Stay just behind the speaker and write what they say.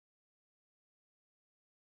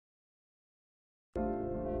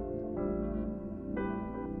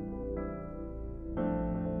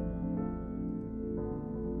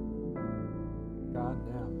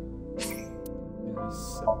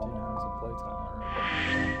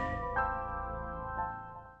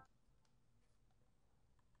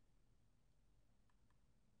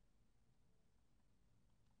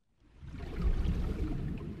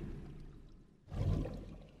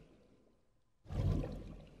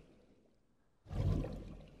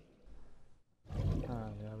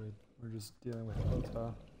time already. Yeah, we're just dealing with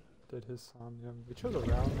Ota. Did his somnium. We chose a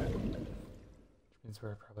route, which means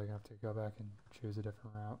we're probably gonna have to go back and choose a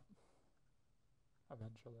different route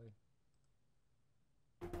eventually.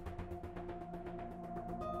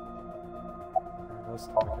 Alright, let's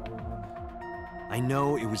talk, everyone. I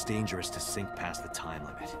know it was dangerous to sink past the time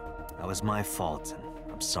limit. That was my fault, and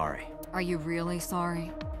I'm sorry. Are you really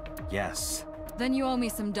sorry? Yes. Then you owe me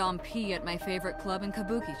some Dom P at my favorite club in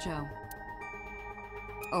Kabukicho.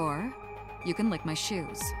 Or, you can lick my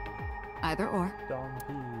shoes. Either or. Dom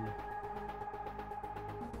P.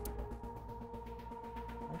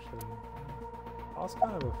 Actually, I was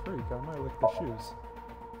kind of a freak. I might lick the shoes.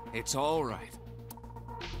 It's all right.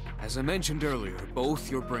 As I mentioned earlier,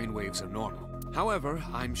 both your brainwaves are normal. However,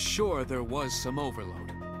 I'm sure there was some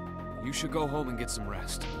overload. You should go home and get some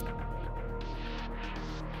rest.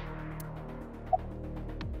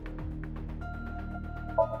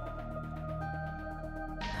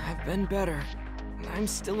 I've been better. I'm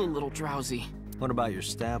still a little drowsy. What about your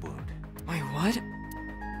stab wound? My what?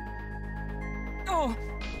 Oh!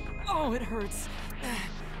 Oh, it hurts.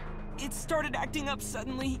 It started acting up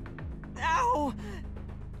suddenly. Ow!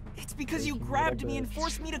 It's because you grabbed me and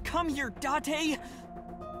forced me to come here, Date!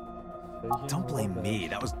 Don't blame me,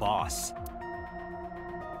 that was Boss.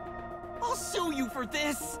 I'll sue you for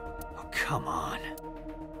this! Oh, come on.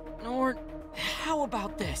 Or, how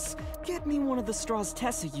about this? Get me one of the straws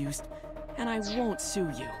Tessa used, and I won't sue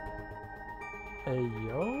you. Hey,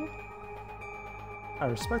 yo? I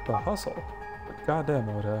respect the hustle, but goddamn,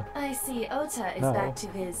 Ota. I see Ota is back to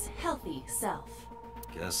his healthy self.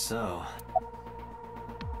 Guess so.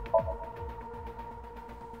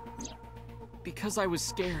 Because I was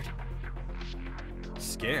scared.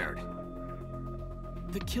 Scared?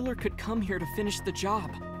 The killer could come here to finish the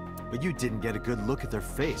job. But you didn't get a good look at their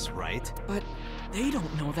face, right? But they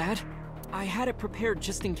don't know that. I had it prepared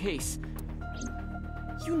just in case.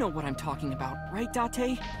 You know what I'm talking about, right,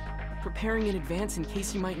 Date? Preparing in advance in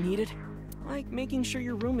case you might need it. Like making sure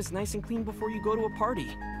your room is nice and clean before you go to a party.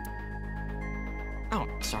 Oh,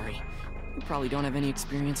 sorry. You probably don't have any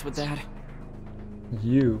experience with that.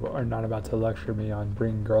 You are not about to lecture me on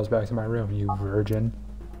bringing girls back to my room, you virgin.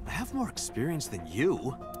 I have more experience than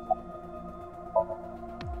you.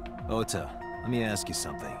 Ota, let me ask you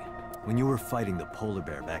something. When you were fighting the polar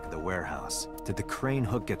bear back at the warehouse, did the crane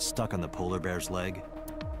hook get stuck on the polar bear's leg?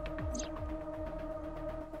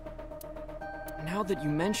 Now that you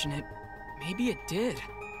mention it, maybe it did.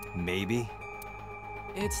 Maybe?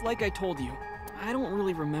 It's like I told you, I don't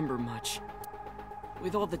really remember much.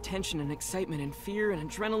 With all the tension and excitement and fear and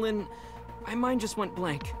adrenaline, my mind just went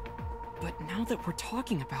blank. But now that we're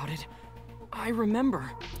talking about it, I remember.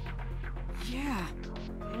 Yeah,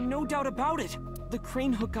 no doubt about it. The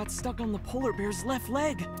crane hook got stuck on the polar bear's left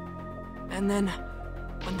leg. And then,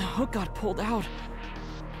 when the hook got pulled out,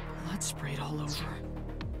 blood sprayed all over.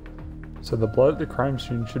 So the blood at the crime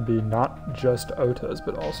scene should be not just Ota's,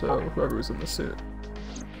 but also whoever was in the suit.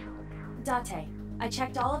 Date, I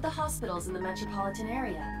checked all of the hospitals in the metropolitan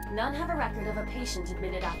area. None have a record of a patient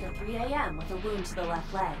admitted after 3 a.m. with a wound to the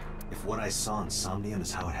left leg. If what I saw in Somnium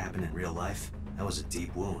is how it happened in real life, that was a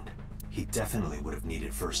deep wound. He definitely would have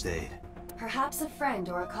needed first aid. Perhaps a friend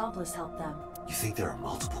or accomplice helped them. You think there are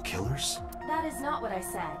multiple killers? That is not what I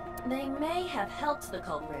said. They may have helped the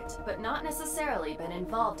culprit, but not necessarily been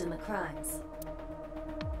involved in the crimes.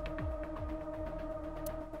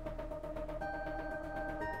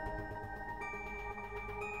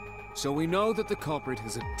 So we know that the culprit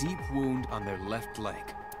has a deep wound on their left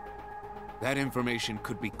leg. That information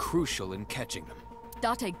could be crucial in catching them.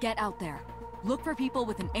 Date, get out there. Look for people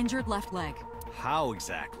with an injured left leg. How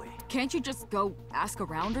exactly? Can't you just go ask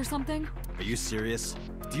around or something? Are you serious?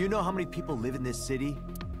 Do you know how many people live in this city?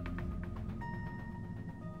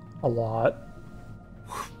 A lot.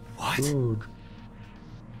 What? Ooh.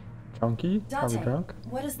 Junkie? Are we Date, drunk?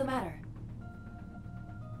 what is the matter?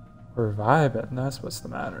 We're vibing, that's what's the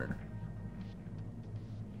matter.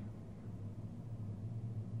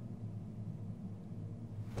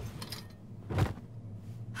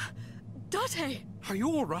 Date! Are you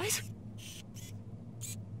all right?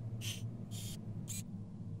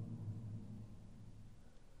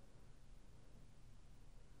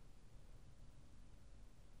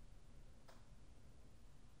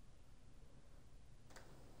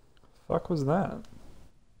 Fuck was that?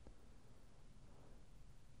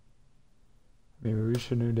 Maybe we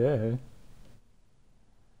reached a new day.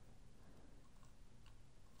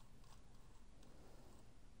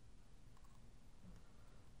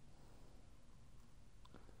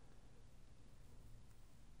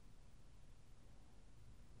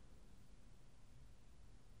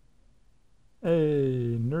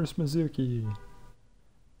 Hey, Nurse Mizuki.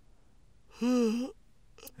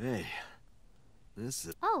 Hey, this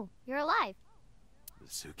is Oh, you're alive.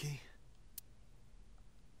 Mizuki?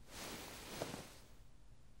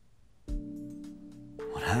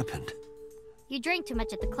 What happened? You drank too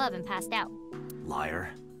much at the club and passed out.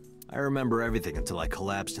 Liar. I remember everything until I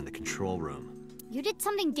collapsed in the control room. You did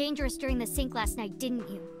something dangerous during the sink last night, didn't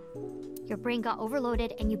you? Your brain got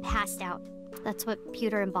overloaded and you passed out. That's what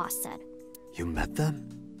Pewter and Boss said. You met them?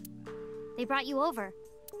 They brought you over.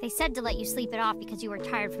 They said to let you sleep it off because you were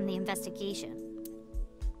tired from the investigation.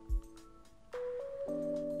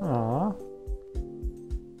 Aww.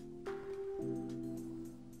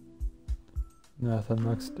 Nothing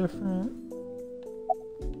looks different.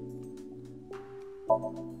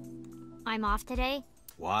 I'm off today.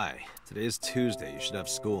 Why? Today's Tuesday. You should have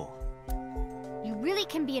school. You really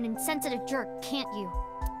can be an insensitive jerk, can't you?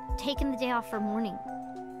 Taking the day off for mourning.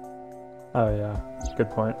 Oh yeah, good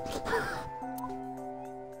point.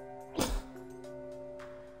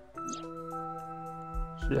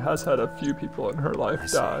 She has had a few people in her life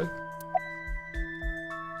die.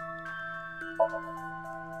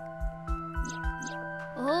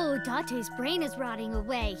 Oh, Date's brain is rotting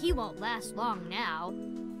away. He won't last long now.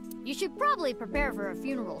 You should probably prepare for a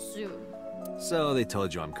funeral soon. So they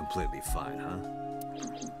told you I'm completely fine, huh?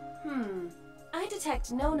 I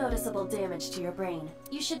detect no noticeable damage to your brain.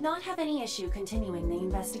 You should not have any issue continuing the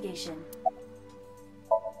investigation.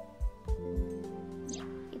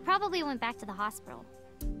 He probably went back to the hospital.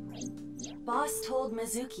 Boss told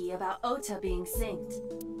Mizuki about Ota being synced.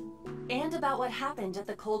 And about what happened at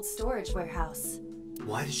the cold storage warehouse.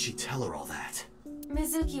 Why did she tell her all that?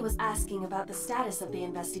 Mizuki was asking about the status of the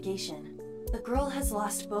investigation. The girl has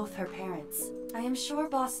lost both her parents. I am sure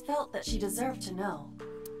Boss felt that she deserved to know.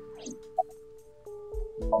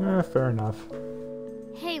 Fair enough.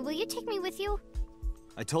 Hey, will you take me with you?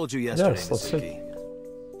 I told you yesterday, Yes, let's Mizuki.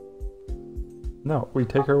 No, we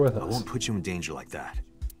take her with I us. won't put you in danger like that.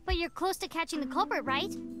 But you're close to catching the culprit,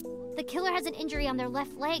 right? The killer has an injury on their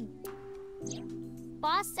left leg.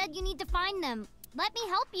 Boss said you need to find them. Let me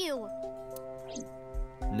help you.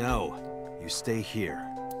 No, you stay here.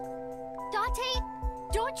 Date,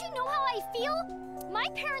 don't you know how I feel? My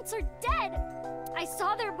parents are dead. I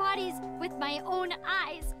saw their bodies with my own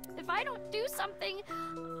eyes. If I don't do something,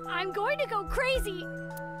 I'm going to go crazy.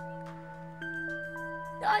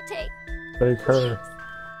 Date. Take her.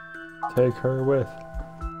 Take her with.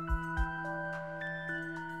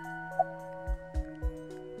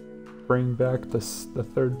 Bring back the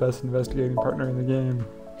third best investigating partner in the game.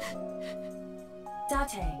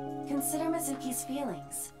 Date, consider Mizuki's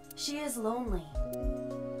feelings. She is lonely.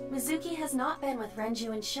 Mizuki has not been with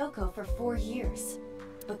Renju and Shoko for 4 years.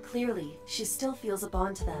 But clearly, she still feels a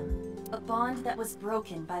bond to them. A bond that was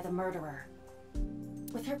broken by the murderer.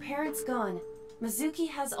 With her parents gone, Mizuki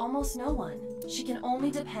has almost no one. She can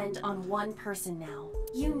only depend on one person now.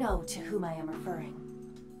 You know to whom I am referring.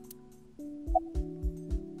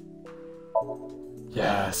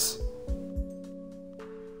 Yes.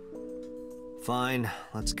 Fine,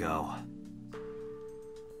 let's go.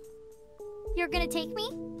 You're gonna take me?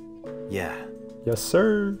 Yeah. Yes,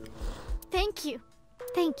 sir. Thank you.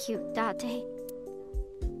 Thank you, Date.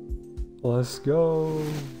 Let's go.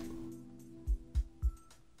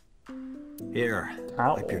 Here,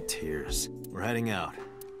 Ow. wipe your tears. We're heading out.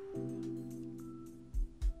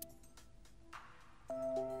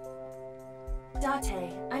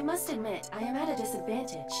 Date, I must admit, I am at a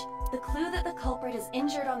disadvantage. The clue that the culprit is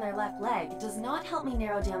injured on their left leg does not help me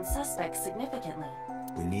narrow down suspects significantly.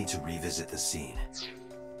 We need to revisit the scene.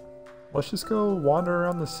 Let's just go wander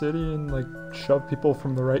around the city and like shove people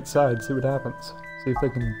from the right side, see what happens. See if they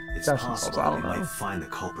can It's catch themselves. possible I we don't know. might find the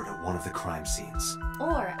culprit at one of the crime scenes.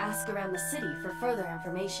 Or ask around the city for further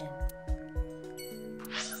information.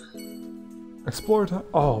 Explore time.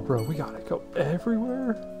 Oh, bro, we gotta go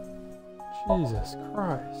everywhere? Jesus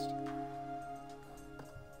Christ.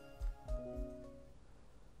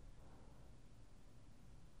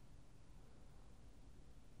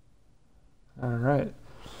 Alright.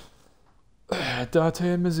 Date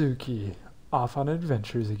and Mizuki, off on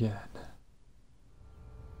adventures again.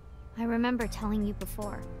 I remember telling you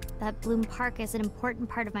before that Bloom Park is an important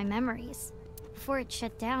part of my memories. Before it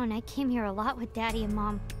shut down, I came here a lot with Daddy and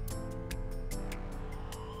Mom.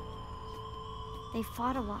 They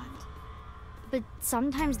fought a lot, but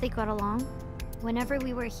sometimes they got along. Whenever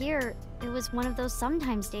we were here, it was one of those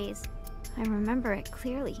sometimes days. I remember it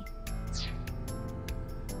clearly.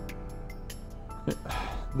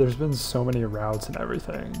 There's been so many routes and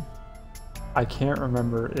everything. I can't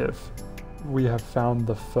remember if we have found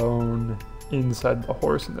the phone inside the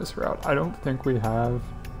horse in this route. I don't think we have,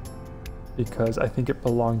 because I think it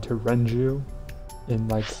belonged to Renju in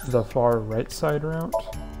like the far right side route.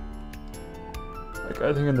 Like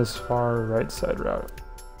I think in this far right side route.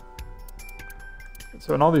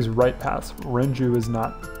 So in all these right paths, Renju is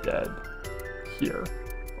not dead here,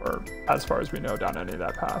 or as far as we know down any of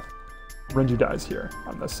that path. Renju dies here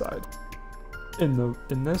on this side. In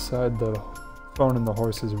this side, the phone and the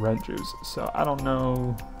horse is Renju's, so I don't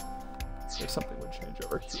know if something would change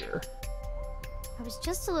over here. I was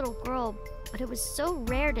just a little girl, but it was so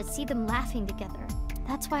rare to see them laughing together.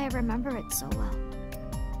 That's why I remember it so well.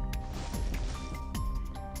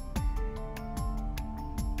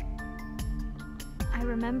 I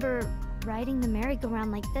remember riding the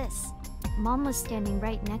merry-go-round like this. Mom was standing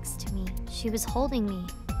right next to me. She was holding me,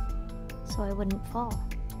 so I wouldn't fall.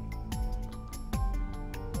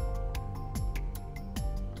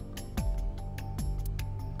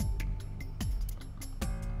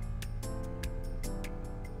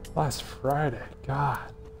 Last Friday, God.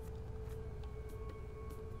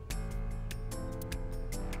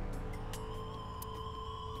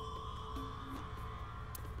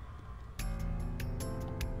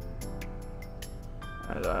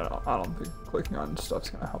 I don't think clicking on stuff's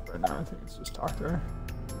gonna help right now. I think it's just talk to her.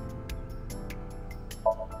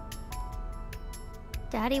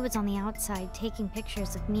 Daddy was on the outside taking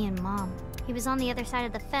pictures of me and Mom. He was on the other side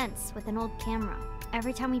of the fence with an old camera.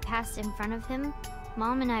 Every time we passed in front of him,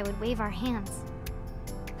 Mom and I would wave our hands.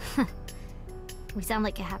 We sound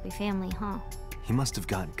like a happy family, huh? He must have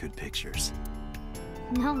gotten good pictures.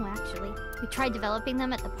 No, actually. We tried developing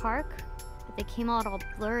them at the park, but they came out all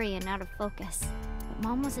blurry and out of focus. But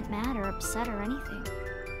Mom wasn't mad or upset or anything.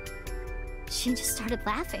 She just started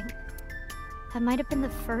laughing. That might have been the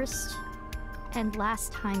first and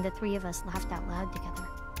last time the three of us laughed out loud together.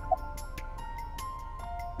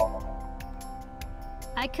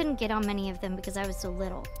 I couldn't get on many of them because I was so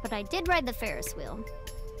little, but I did ride the Ferris wheel.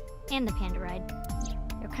 And the panda ride.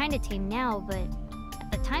 They're kinda tame now, but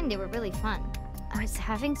at the time they were really fun. I was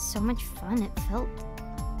having so much fun, it felt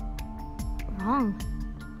wrong.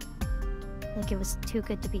 Like it was too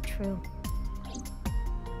good to be true.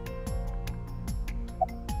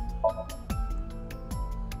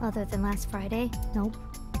 Other than last Friday, nope.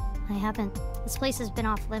 I haven't. This place has been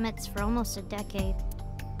off limits for almost a decade.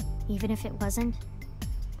 Even if it wasn't,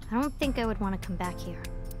 I don't think I would want to come back here.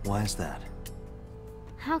 Why is that?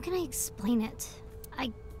 How can I explain it?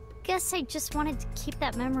 I guess I just wanted to keep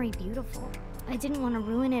that memory beautiful. I didn't want to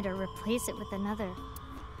ruin it or replace it with another.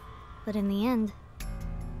 But in the end,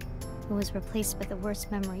 it was replaced with the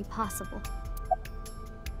worst memory possible.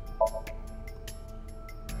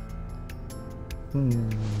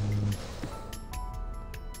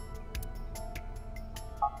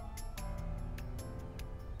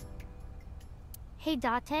 Hey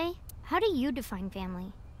Date, how do you define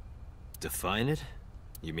family? Define it?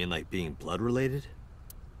 You mean like being blood related?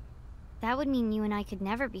 That would mean you and I could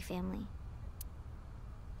never be family.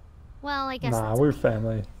 Well, I guess Nah, we're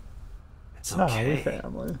family. It's Nah, okay. we're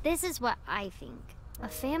family. This is what I think. A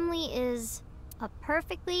family is a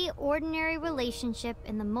perfectly ordinary relationship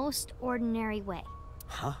in the most ordinary way.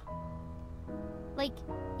 Huh? Like,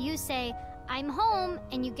 you say, I'm home,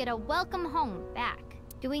 and you get a welcome home back.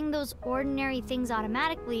 Doing those ordinary things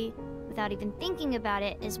automatically, without even thinking about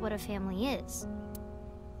it, is what a family is.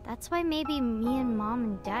 That's why maybe me and Mom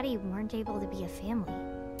and Daddy weren't able to be a family.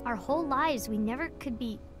 Our whole lives, we never could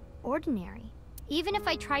be ordinary. Even if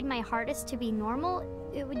I tried my hardest to be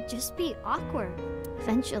normal, it would just be awkward,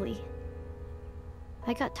 eventually.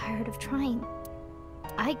 I got tired of trying.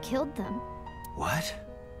 I killed them. What?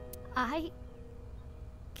 I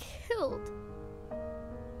killed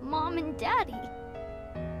Mom and Daddy.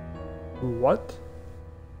 What?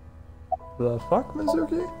 The fuck,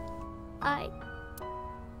 Mizuki?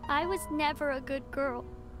 I was never a good girl.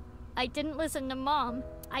 I didn't listen to Mom.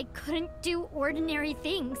 I couldn't do ordinary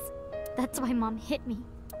things. That's why Mom hit me.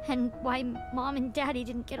 And why Mom and Daddy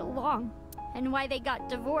didn't get along. And why they got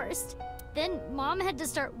divorced. Then Mom had to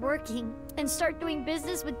start working and start doing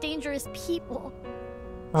business with dangerous people.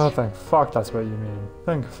 Oh, thank fuck that's what you mean.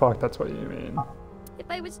 Thank fuck that's what you mean. If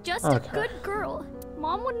I was just Okay. a good girl,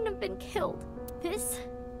 Mom wouldn't have been killed. Okay.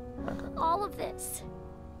 All of this,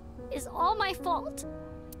 is all my fault.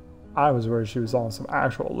 I was worried she was on some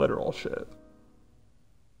actual literal shit.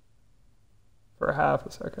 For half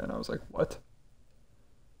a second, I was like, what?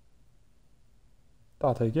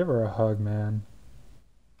 Date, give her a hug, man.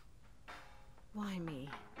 Why me?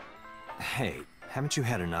 Hey, haven't you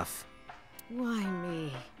had enough? Why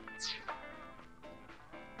me?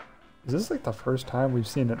 Is this like the first time we've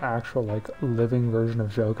seen an actual like living version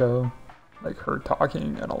of Shoko? Like her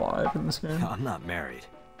talking and alive in this game? I'm not married,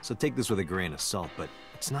 so take this with a grain of salt, but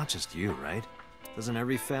it's not just you, right? Doesn't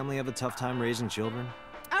every family have a tough time raising children?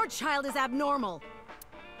 Our child is abnormal.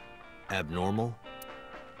 Abnormal?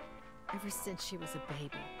 Ever since she was a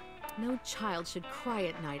baby, no child should cry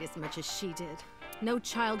at night as much as she did. No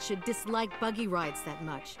child should dislike buggy rides that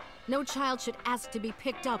much. No child should ask to be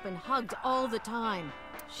picked up and hugged all the time.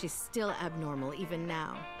 She's still abnormal even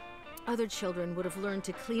now. Other children would have learned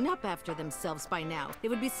to clean up after themselves by now. They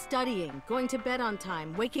would be studying, going to bed on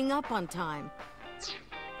time, waking up on time.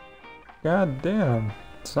 God damn.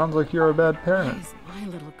 Sounds like you're a bad parent. Where's my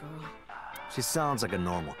little girl? She sounds like a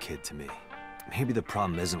normal kid to me. Maybe the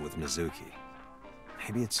problem isn't with Mizuki.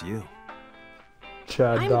 Maybe it's you.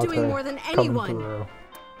 Chad I'm Date doing more than coming anyone. through.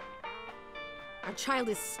 Our child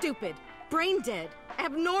is stupid, brain dead,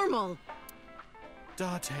 abnormal.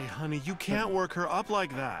 Date, honey, you can't work her up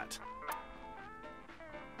like that.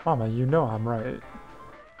 Mama, you know I'm right.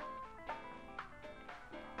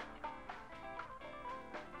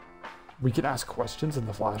 We can ask questions in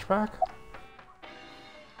the flashback?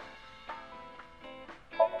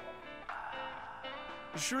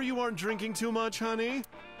 Sure you aren't drinking too much, honey?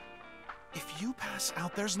 If you pass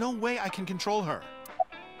out, there's no way I can control her.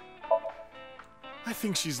 I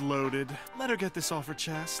think she's loaded. Let her get this off her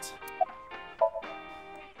chest.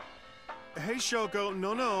 Hey, Shoko,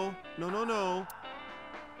 no.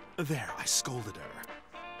 There, I scolded her.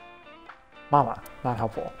 Mama, not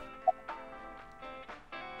helpful.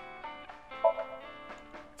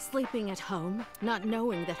 Sleeping at home, not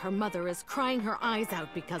knowing that her mother is crying her eyes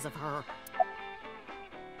out because of her.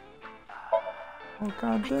 Oh, I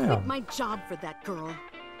goddamn. quit my job for that girl.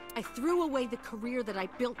 I threw away the career that I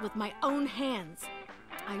built with my own hands.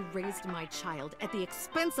 I raised my child at the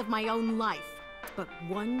expense of my own life. But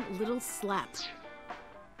one little slap.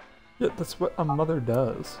 Yeah, that's what a mother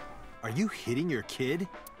does. Are you hitting your kid?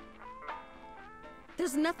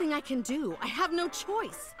 There's nothing I can do. I have no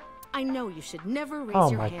choice. I know you should never raise Oh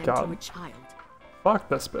your my hand God. to a child. Fuck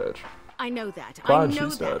this bitch. I know that. I Glad know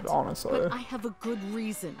she's dead, that. honestly. But I have a good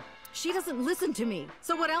reason. She doesn't listen to me.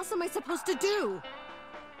 So what else am I supposed to do?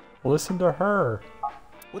 Listen to her.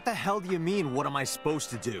 What the hell do you mean, what am I supposed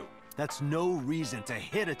to do? That's no reason to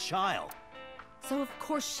hit a child. So of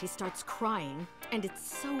course she starts crying, and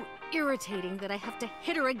it's so irritating that I have to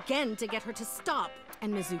hit her again to get her to stop.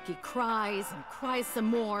 And Mizuki cries and cries some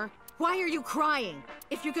more. Why are you crying?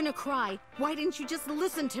 If you're gonna cry, why didn't you just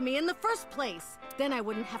listen to me in the first place? Then I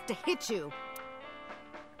wouldn't have to hit you.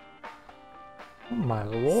 Oh my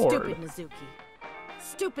lord. Stupid Mizuki.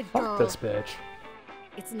 Stupid girl. Fuck this bitch.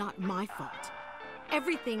 It's not my fault.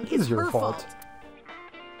 Everything It is is your her fault. fault.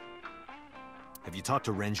 Have you talked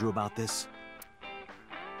to Renju about this?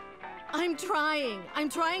 I'm trying. I'm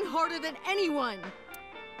trying harder than anyone.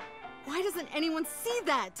 Why doesn't anyone see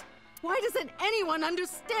that? Why doesn't anyone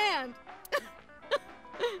understand?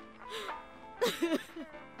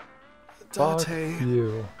 Fuck Date.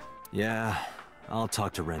 you. Yeah, I'll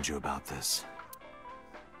talk to Renju about this.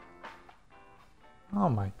 Oh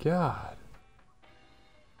my god.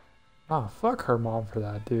 Oh, fuck her mom for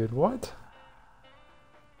that, dude. What?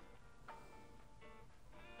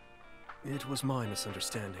 It was my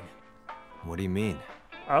misunderstanding. What do you mean?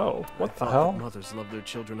 Oh, what I the thought hell? that mothers love their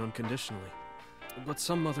children unconditionally. But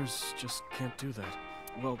some mothers just can't do that.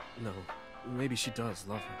 Well, no. Maybe she does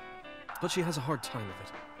love her. But she has a hard time of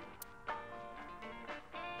it.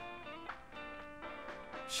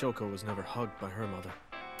 Shoko was never hugged by her mother.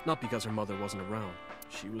 Not because her mother wasn't around.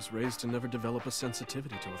 She was raised to never develop a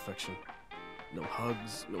sensitivity to affection. No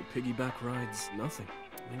hugs, no piggyback rides, nothing.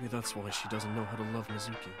 Maybe that's why she doesn't know how to love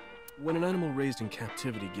Mizuki. When an animal raised in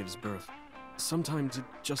captivity gives birth, sometimes it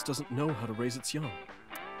just doesn't know how to raise its young.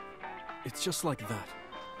 It's just like that.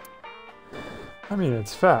 I mean,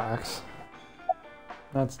 it's facts.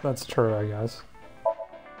 That's true, I guess.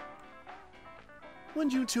 When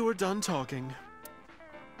you two are done talking,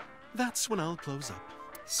 that's when I'll close up.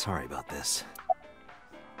 Sorry about this.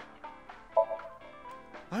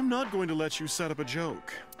 I'm not going to let you set up a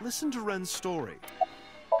joke. Listen to Ren's story.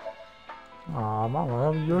 Aw,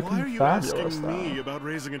 Mama, you're looking Why are you fabulous, asking though. me about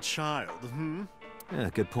raising a child, hmm? Yeah,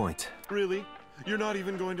 good point. Really? You're not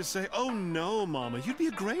even going to say, oh no, Mama, you'd be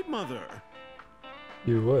a great mother.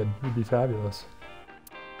 You would. You'd be fabulous.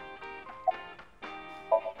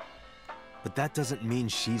 But that doesn't mean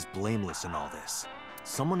she's blameless in all this.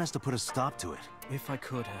 Someone has to put a stop to it. If I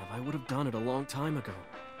could have, I would have done it a long time ago.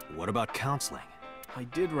 What about counseling? I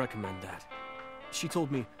did recommend that. She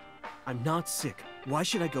told me, I'm not sick. Why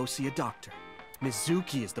should I go see a doctor?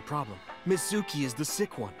 Mizuki is the problem. Mizuki is the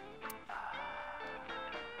sick one.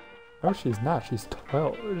 Oh, she's not. She's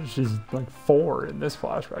 12. She's like 4 in this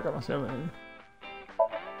flashback, I'm assuming.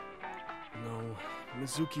 No,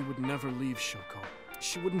 Mizuki would never leave Shoko.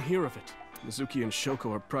 She wouldn't hear of it. Mizuki and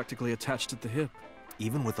Shoko are practically attached at the hip.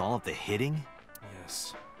 Even with all of the hitting?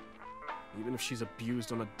 Yes. Even if she's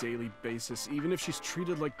abused on a daily basis, even if she's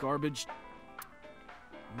treated like garbage...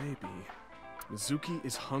 Maybe. Mizuki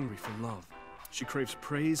is hungry for love. She craves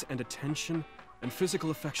praise and attention and physical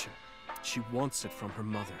affection. She wants it from her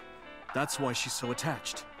mother. That's why she's so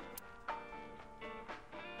attached.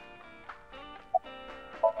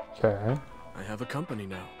 Okay. I have a company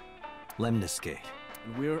now. Lemniscate.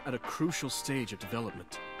 And we're at a crucial stage of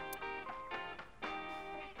development.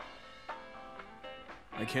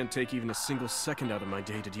 I can't take even a single second out of my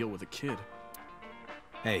day to deal with a kid.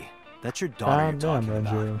 Hey, that's your daughter you're talking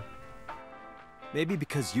about. Renju. Maybe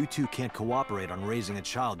because you two can't cooperate on raising a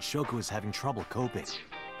child, Shoko is having trouble coping.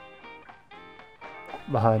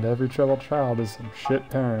 Behind every troubled child is some shit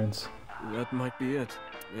parents. That might be it.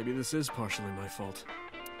 Maybe this is partially my fault.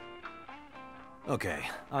 Okay,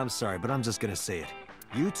 I'm sorry, but I'm just gonna say it.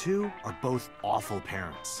 You two are both awful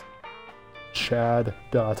parents. Chad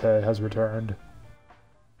Date has returned.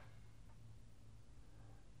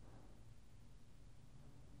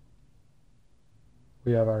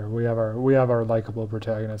 We have our likable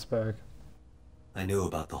protagonist back. I knew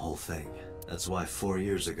about the whole thing. That's why 4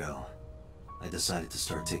 years ago, I decided to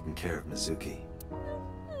start taking care of Mizuki.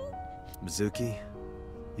 Mizuki,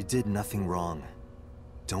 you did nothing wrong.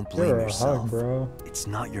 Don't blame You're a yourself. hug, bro. It's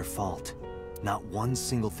not your fault. Not one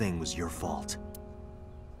single thing was your fault.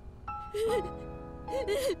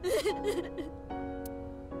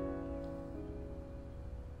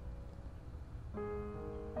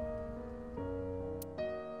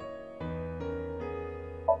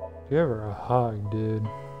 Give her a hug, dude.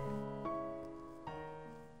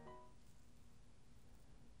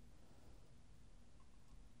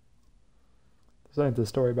 This ain't the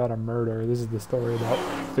story about a murder. This is the story about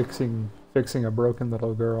fixing a broken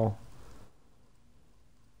little girl.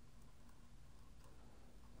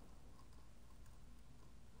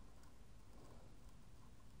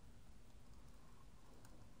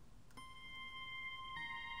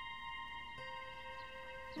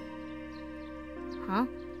 Huh?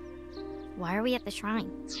 Why are we at the shrine?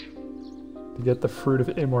 To get the fruit of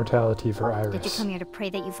immortality for Iris. Did you come here to pray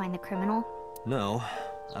that you find the criminal? No,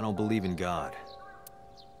 I don't believe in God.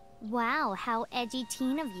 Wow, how edgy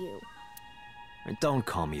teen of you. Don't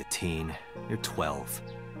call me a teen. You're 12.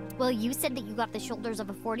 Well, you said that you got the shoulders of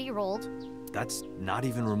a 40-year-old. That's not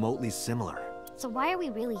even remotely similar. So why are we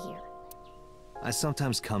really here? I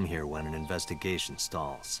sometimes come here when an investigation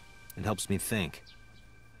stalls. It helps me think.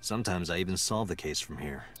 Sometimes I even solve the case from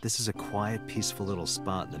here. This is a quiet, peaceful little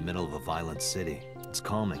spot in the middle of a violent city. It's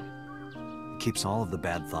calming. It keeps all of the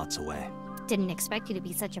bad thoughts away. Didn't expect you to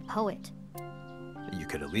be such a poet. You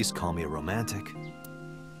could at least call me a romantic.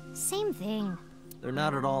 Same thing. They're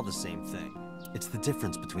not at all the same thing. It's the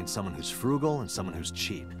difference between someone who's frugal and someone who's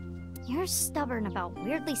cheap. You're stubborn about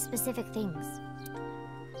weirdly specific things.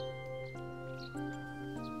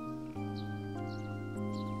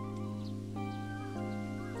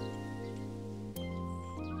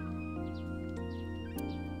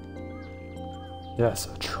 Yes,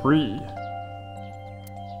 a tree.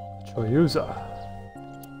 Choyuza.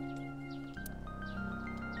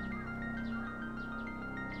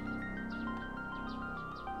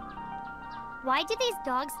 Why do these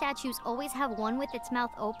dog statues always have one with its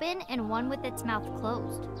mouth open and one with its mouth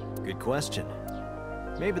closed? Good question.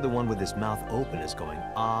 Maybe the one with his mouth open is going,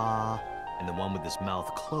 ah, and the one with his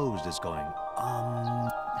mouth closed is going,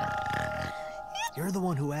 You're the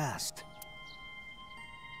one who asked.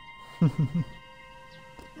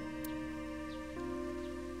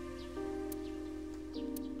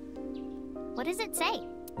 What does it say?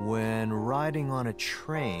 When riding on a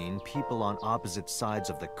train, people on opposite sides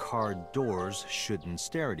of the car doors shouldn't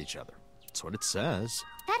stare at each other. That's what it says.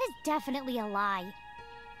 That is definitely a lie.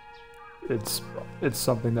 It's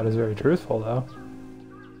something that is very truthful, though.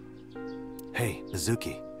 Hey,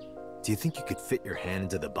 Mizuki, do you think you could fit your hand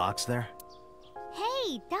into the box there?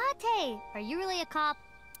 Hey, Date! Are you really a cop?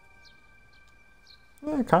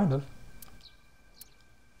 Yeah, kind of.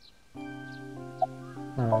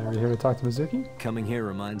 Alright, are you here to talk to Mizuki? Coming here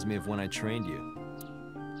reminds me of when I trained you.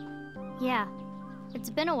 Yeah. It's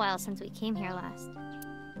been a while since we came here last.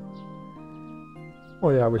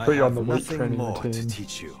 Well, yeah, we I put you on have the weight nothing training more routine. to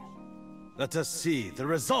teach you. Let us see the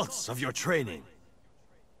results of your training.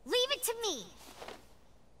 Leave it to me.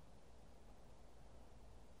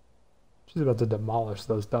 She's about to demolish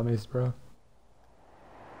those dummies, bro.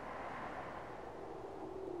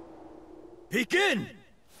 Begin!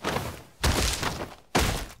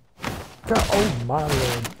 God, oh my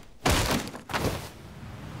lord.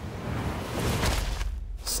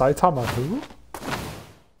 Saitama who?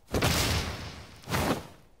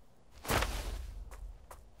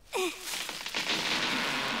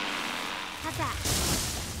 How's that?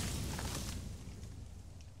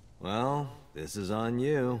 Well, this is on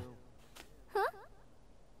you. Huh?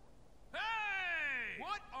 Hey!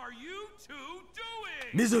 What are you two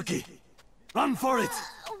doing? Mizuki, run for it!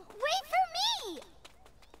 Wait for me!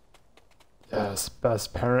 Yes,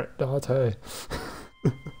 best parent, Date.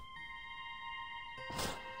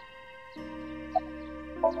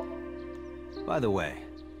 By the way,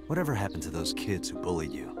 whatever happened to those kids who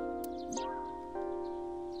bullied you?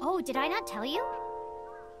 Oh, did I not tell you?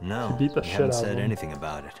 No, She beat the you shit haven't out of said them. anything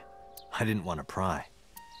about it. I didn't want to pry.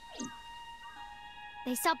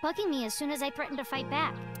 They stopped bugging me as soon as I threatened to fight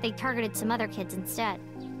back. They targeted some other kids instead.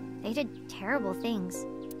 They did terrible things.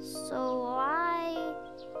 So I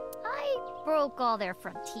broke all their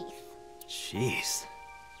front teeth. Jeez.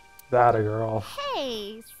 That a girl.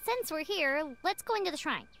 Hey, since we're here, let's go into the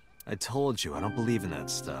shrine. I told you, I don't believe in that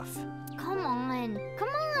stuff. Come on, come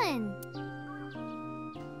on!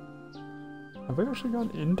 Have we actually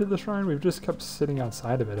gone into the shrine? We've just kept sitting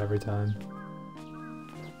outside of it every time.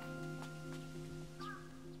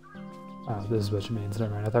 Oh, this is what she means.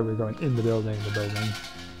 Never mind. I thought we were going in the building,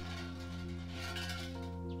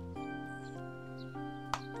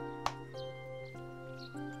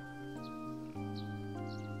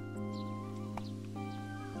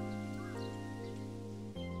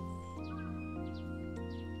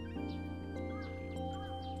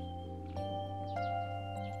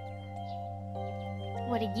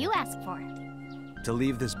 What did you ask for? To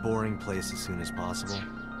leave this boring place as soon as possible.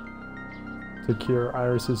 To cure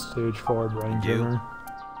Iris's stage 4 brain You? tumor.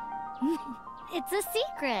 It's a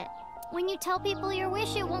secret. When you tell people your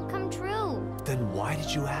wish, it won't come true. Then why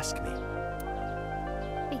did you ask me?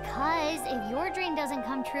 Because if your dream doesn't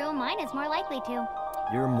come true, mine is more likely to.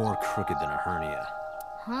 You're more crooked than a hernia.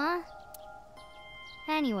 Huh?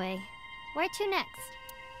 Anyway, where to next?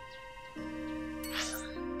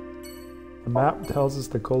 The map tells us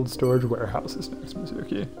the cold storage warehouse is next,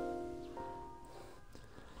 Mizuki.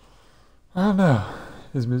 I don't know.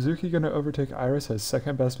 Is Mizuki going to overtake Iris as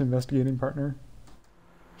second best investigating partner?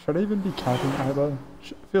 Should I even be counting Aiba?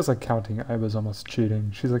 Feels like counting Aiba is almost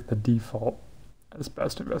cheating. She's like the default as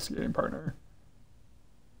best investigating partner.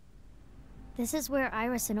 This is where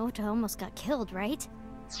Iris and Ota almost got killed, right?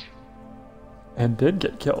 And did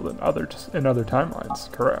get killed in other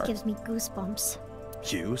timelines, correct? Gives me goosebumps.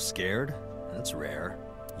 You scared? That's rare.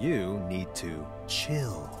 You need to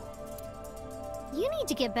chill. You need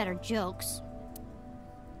to get better jokes.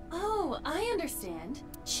 Oh, I understand.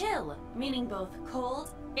 Chill, meaning both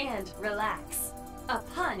cold and relax. A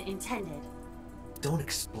pun intended. Don't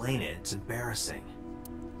explain it, it's embarrassing.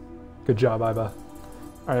 Good job, Aiba.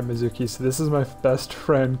 Alright, Mizuki, so this is my best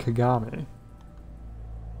friend, Kagami.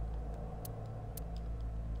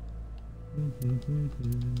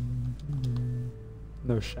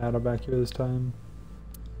 No shadow back here this time.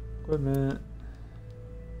 Equipment.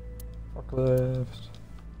 Forklift.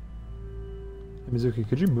 Hey, Mizuki,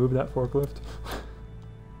 could you move that forklift?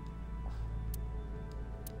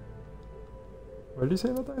 What did you say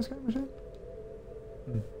about the ice cream machine?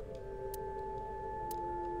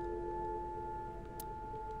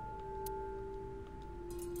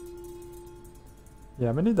 Yeah,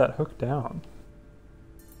 I'm gonna need that hook down.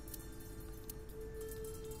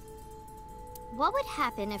 What would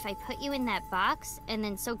happen if I put you in that box and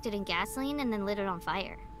then soaked it in gasoline and then lit it on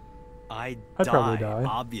fire? I'd probably die.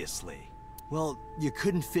 Obviously. Well, you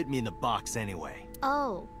couldn't fit me in the box anyway.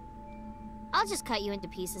 Oh. I'll just cut you into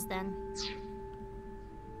pieces then.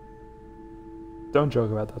 Don't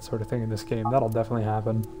joke about that sort of thing in this game. That'll definitely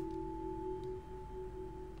happen.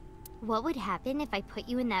 What would happen if I put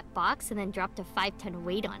you in that box and then dropped a 5-ton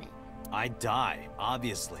weight on it? I'd die,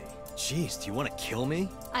 obviously. Jeez, do you want to kill me?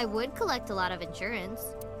 I would collect a lot of insurance.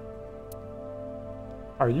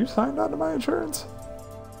 Are you signed on to my insurance?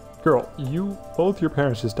 Girl, both your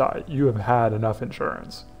parents just died. You have had enough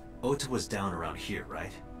insurance. Ota was down around here,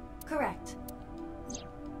 right? Correct.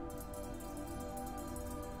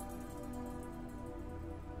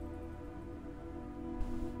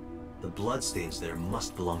 The bloodstains there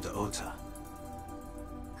must belong to Ota.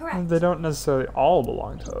 Correct. They don't necessarily all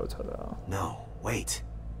belong to Ota, though. No, Wait.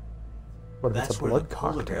 What if it's That's a where the blood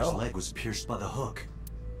polar bear's cocktail? leg was pierced by the hook.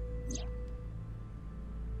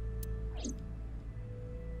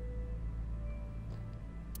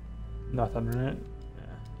 Nothing, right?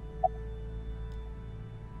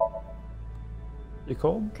 Yeah. You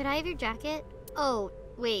cold? Could I have your jacket? Oh,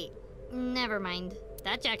 wait. Never mind.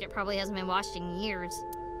 That jacket probably hasn't been washed in years.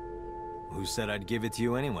 Who said I'd give it to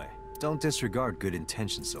you anyway? Don't disregard good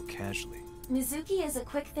intentions so casually. Mizuki is a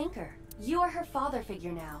quick thinker. You are her father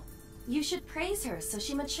figure now. You should praise her so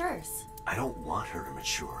she matures. I don't want her to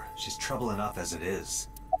mature. She's trouble enough as it is.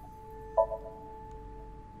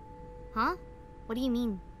 Huh? What do you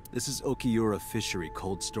mean? This is Okiura Fishery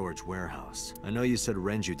Cold Storage Warehouse. I know you said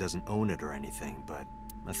Renju doesn't own it or anything, but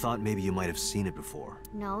I thought maybe you might have seen it before.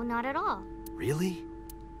 No, not at all. Really?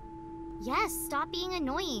 Yes, stop being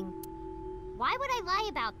annoying. Why would I lie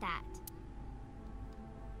about that?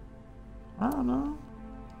 I don't know.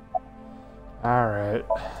 Alright.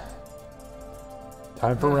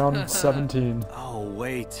 Time for round 17. Oh,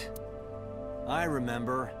 wait. I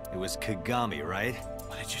remember. It was Kagami, right?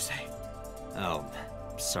 What did you say? Oh,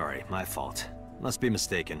 sorry, my fault. Must be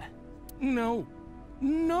mistaken. No.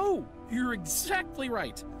 No! You're exactly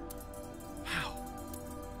right. Wow.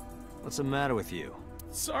 What's the matter with you?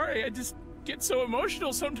 Sorry, I just get so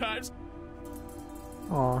emotional sometimes.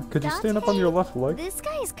 Aw, could you stand up on your left leg? This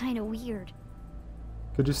guy is kind of weird.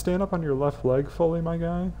 Could you stand up on your left leg fully, my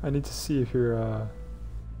guy? I need to see if you're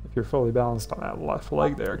fully balanced on that left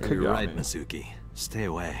leg there, Kagami. You're right, Mizuki. Stay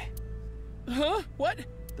away. Huh? What?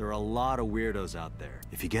 There are a lot of weirdos out there.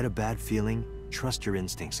 If you get a bad feeling, trust your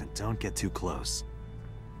instincts and don't get too close.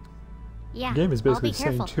 Yeah, The game is I'll be basically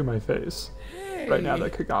saying careful. to my face right now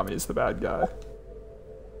that Kagami is the bad guy.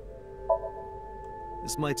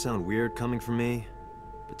 This might sound weird coming from me,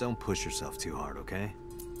 but don't push yourself too hard, okay?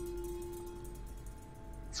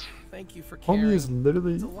 Thank you for caring. Homie is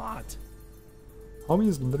literally It's a lot. Homie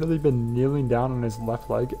has literally been kneeling down on his left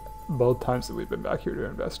leg both times that we've been back here to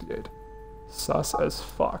investigate. Sus as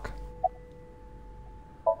fuck.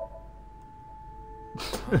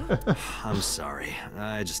 I'm sorry.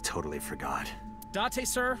 I just totally forgot. Date,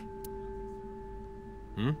 sir.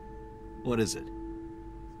 Hmm? What is it?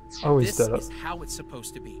 Oh, he This stood up. is how it's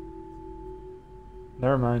supposed to be.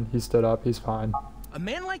 Never mind, he stood up, he's fine. A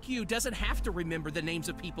man like you doesn't have to remember the names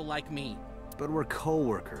of people like me. But we're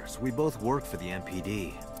co-workers. We both work for the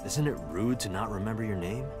MPD. Isn't it rude to not remember your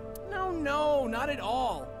name? No, no, not at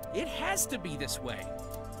all. It has to be this way.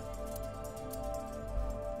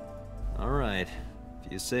 Alright,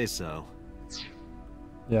 if you say so.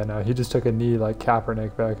 Yeah, no, he just took a knee like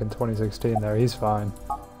Kaepernick back in 2016 there, he's fine.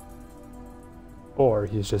 Or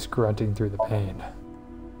he's just grunting through the pain.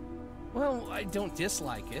 Well, I don't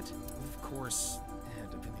dislike it. Of course,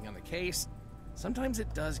 depending on the case, sometimes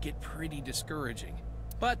it does get pretty discouraging.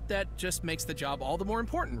 But that just makes the job all the more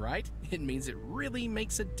important, right? It means it really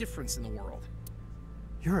makes a difference in the world.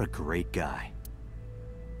 You're a great guy.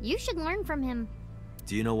 You should learn from him.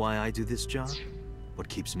 Do you know why I do this job? What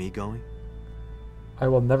keeps me going? I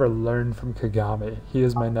will never learn from Kagami. He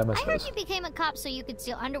is my I heard nemesis. you became a cop so you could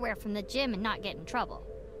steal underwear from the gym and not get in trouble.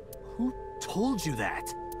 Who told you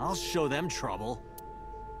that? I'll show them trouble.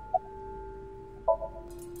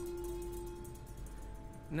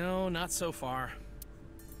 No, not so far.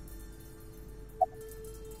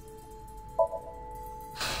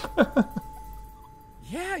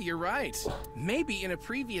 Yeah, you're right. Maybe in a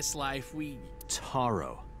previous life we...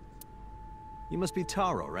 Taro. You must be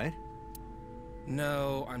Taro, right?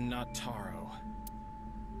 No, I'm not Taro.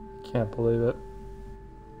 Can't believe it.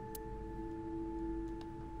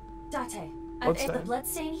 Date, Bloodstain. the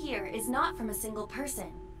bloodstain here is not from a single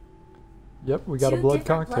person. Yep, we got Two a blood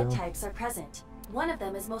different cocktail. blood types are present. One of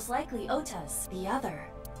them is most likely Ota's, the other.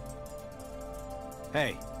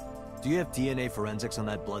 Hey, do you have DNA forensics on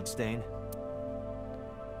that blood stain?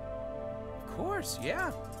 Of course,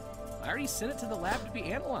 yeah. I already sent it to the lab to be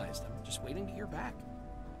analyzed. I'm just waiting to hear back.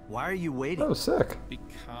 Why are you waiting? Oh, sick.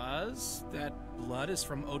 Because that blood is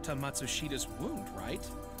from Ota Matsushida's wound, right?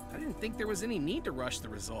 I didn't think there was any need to rush the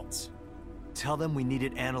results. Tell them we need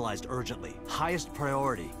it analyzed urgently. Highest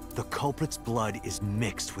priority. The culprit's blood is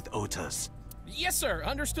mixed with Ota's. Yes, sir.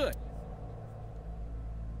 Understood.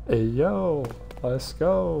 Hey, yo. Let's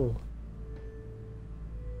go.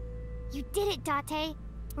 You did it, Date.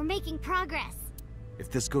 We're making progress.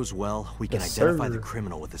 If this goes well, we can Yes, identify sir. the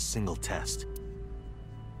criminal with a single test.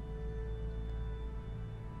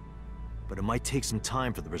 But it might take some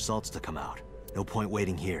time for the results to come out. No point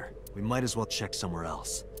waiting here. We might as well check somewhere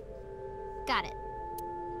else. Got it.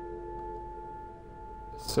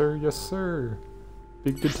 Sir, yes, sir.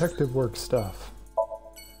 Big detective work stuff.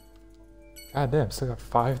 God damn, still got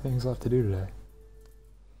 5 things left to do today.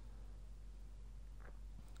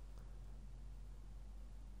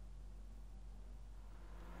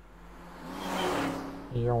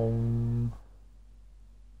 Yum.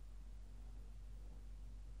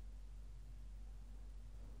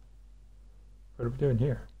 What are we doing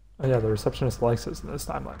here? Oh yeah, the receptionist likes us in this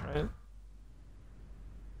timeline, right?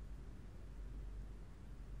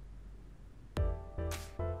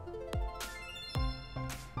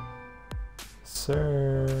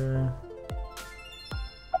 Sir.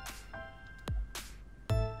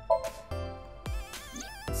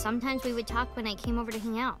 Sometimes we would talk when I came over to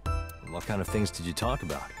hang out. What kind of things did you talk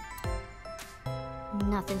about?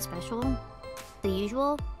 Nothing special. The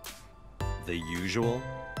usual. The usual?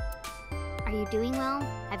 Are you doing well?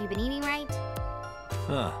 Have you been eating right?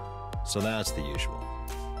 Huh. So that's the usual.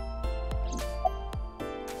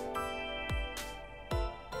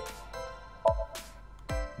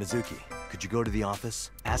 Mizuki, could you go to the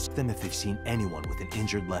office? Ask them if they've seen anyone with an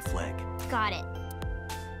injured left leg. Got it.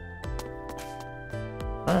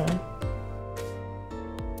 Alright.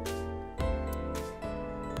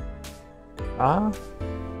 Ah?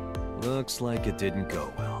 Looks like it didn't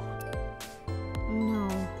go well. No.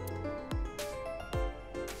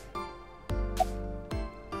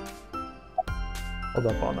 Hold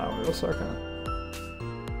up on that one real second.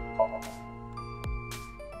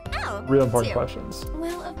 Oh, Real important 2. questions.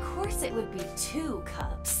 Well, of course it would be 2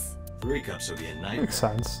 cups. 3 cups would be a nightmare. Makes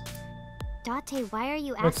sense. Date, why are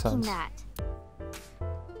you Makes asking sense. that?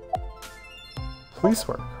 Police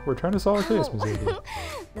work. We're trying to solve a case, Oh. Mizuki.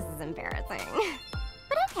 This is embarrassing.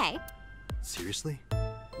 But okay. Seriously?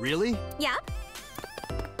 Really? Yep.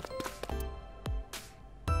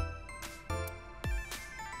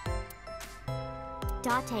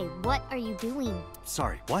 Date, what are you doing?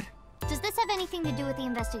 Sorry, what? Does this have anything to do with the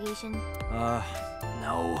investigation?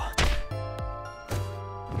 No.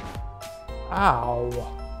 Ow.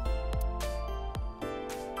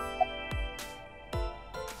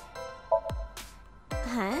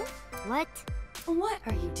 Huh? What? What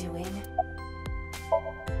are you doing?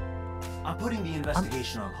 I'm putting the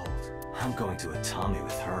investigation on hold. I'm going to Atami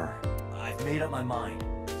with her. I've made up my mind.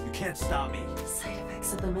 You can't stop me. Side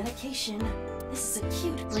effects of the medication. This is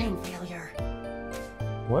acute brain failure.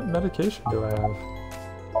 What medication do I have?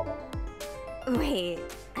 Wait,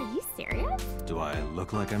 are you serious? Do I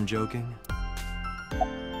look like I'm joking?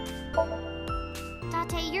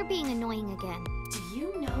 Date, you're being annoying again. Do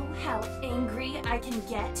you know how angry I can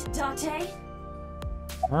get, Date?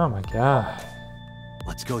 Oh my god.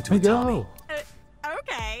 Let's go to Let me Atami. go.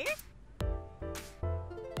 Okay.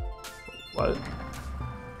 What?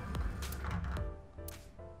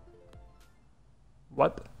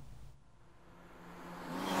 What?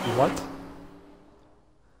 What?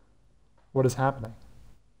 What is happening?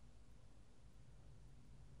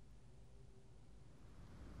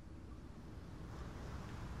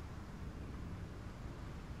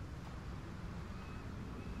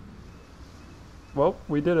 Well,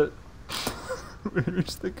 we did it. We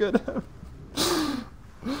reached the good end.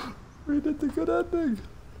 We did the good ending.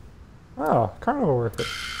 Wow, carnival worker.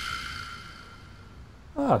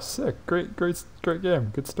 Ah, sick. Great game.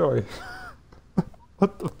 Good story.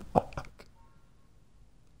 What the fuck?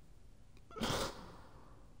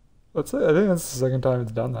 That's it. I think that's the second time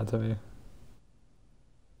it's done that to me.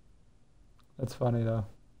 That's funny though.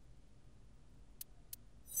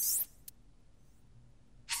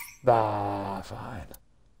 Ah, fine.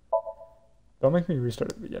 Don't make me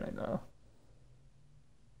restart at the beginning though.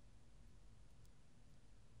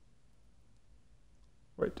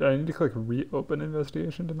 Wait, did I need to click reopen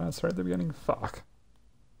investigation to not start at the beginning? Fuck.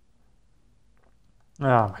 Oh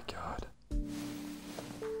my god.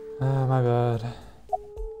 Ah, my bad.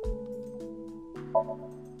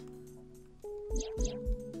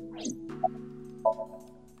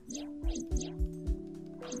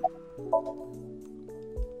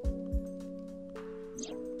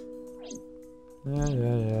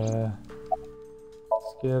 Yeah.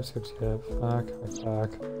 Skip. Fuck.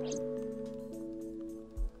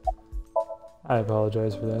 I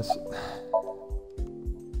apologize for this.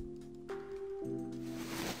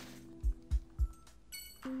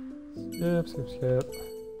 Skip.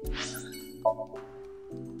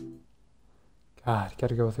 God,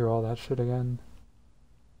 gotta go through all that shit again.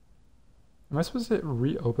 Am I supposed to hit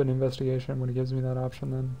reopen investigation when it gives me that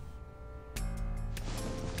option then?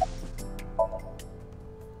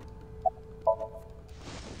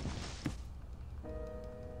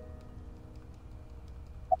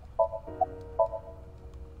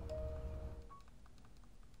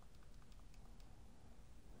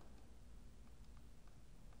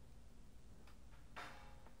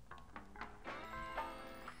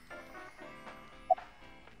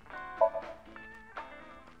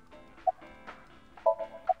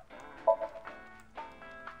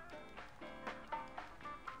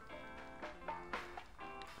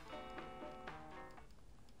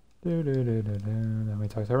 Then we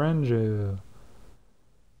talk to Renju.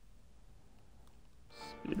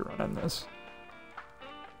 Speedrunning this.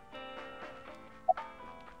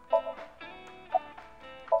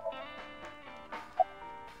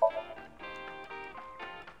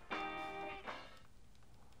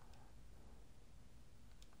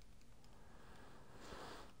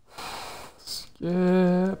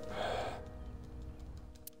 Skip.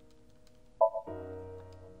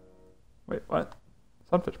 Wait, what?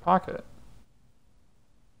 Sunfish Pocket?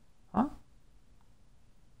 Huh?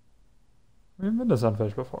 We've been to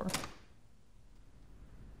Sunfish before.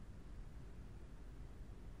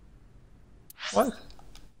 What?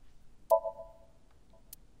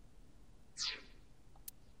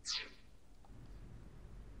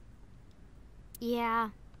 Yeah,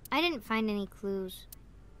 I didn't find any clues.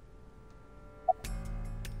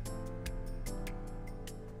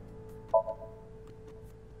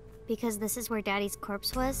 Because this is where Daddy's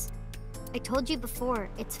corpse was? I told you before,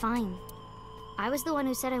 it's fine. I was the one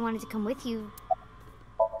who said I wanted to come with you.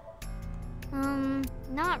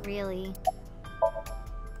 Not really.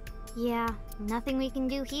 Yeah, nothing we can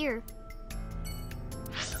do here.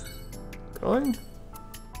 Really?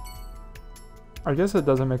 I guess it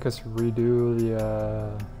doesn't make us redo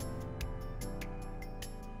the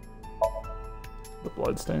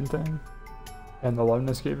bloodstain thing and the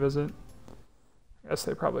Loveness Gate visit. I guess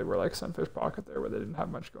they probably were like Sunfish Pocket there where they didn't have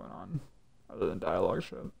much going on other than dialogue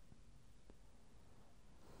shit.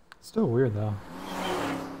 Still weird though.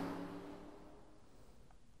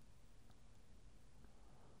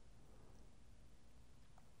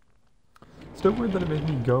 Still weird that it made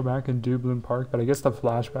me go back and do Bloom Park, but I guess the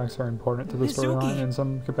flashbacks are important to the storyline in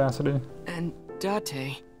some capacity. And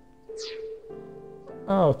Date.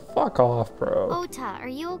 Oh, fuck off, bro. Ota, are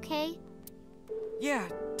you okay? Yeah,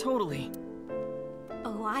 totally.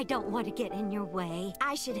 Oh, I don't want to get in your way.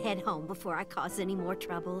 I should head home before I cause any more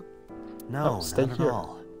trouble. No, stay not here. at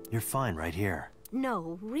all. You're fine right here.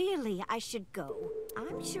 No, really, I should go.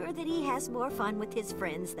 I'm sure that he has more fun with his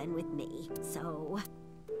friends than with me, so...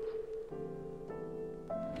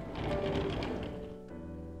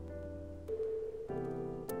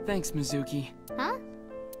 Thanks, Mizuki. Huh?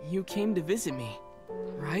 You came to visit me,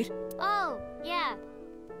 right? Oh, yeah.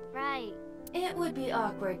 Right. It would be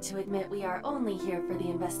awkward to admit we are only here for the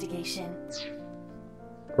investigation.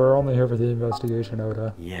 We're only here for the investigation,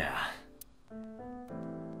 Oda. Yeah.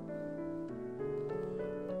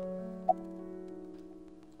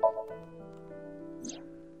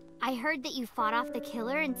 I heard that you fought off the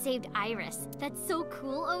killer and saved Iris. That's so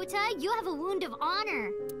cool, Ota. You have a wound of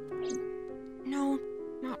honor. No,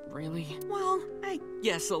 not really. Well, I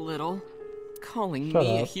guess a little. Calling Shut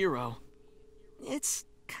me a up. hero. It's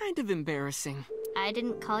kind of embarrassing. I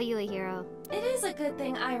didn't call you a hero. It is a good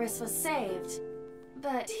thing Iris was saved,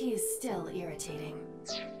 but he's still irritating.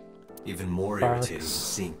 Even more Facts. irritating than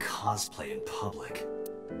seeing cosplay in public.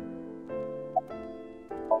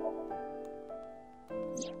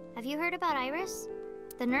 Have you heard about Iris?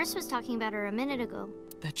 The nurse was talking about her a minute ago.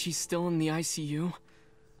 That she's still in the ICU?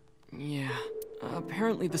 Yeah.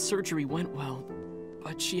 Apparently the surgery went well,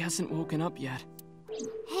 but she hasn't woken up yet.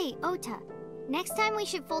 Hey, Ota. Next time we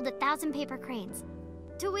should fold 1,000 paper cranes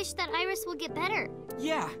to wish that Iris will get better.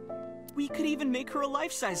 Yeah. We could even make her a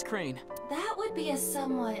life-size crane. That would be a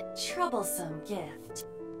somewhat troublesome gift.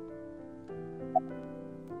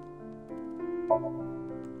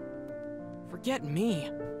 Forget me.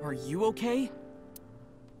 Are you okay?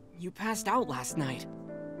 You passed out last night.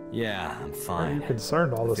 Yeah, I'm Why are fine. you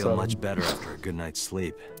concerned all of I a feel sudden? much better after a good night's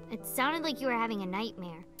sleep. It sounded like you were having a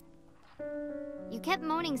nightmare. You kept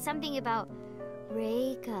moaning something about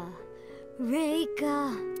Reika.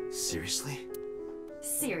 Reika. Seriously?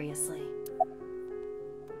 Seriously.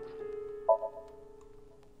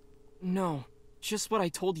 No, just what I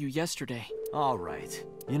told you yesterday. All right.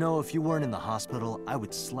 You know, if you weren't in the hospital, I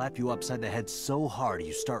would slap you upside the head so hard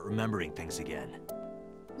you start remembering things again.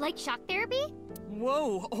 Like shock therapy?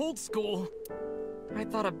 Whoa, old school. I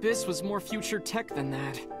thought Abyss was more future tech than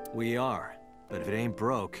that. We are. But if it ain't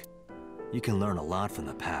broke, you can learn a lot from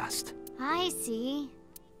the past. I see.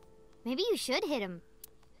 Maybe you should hit him.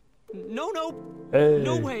 No, Hey,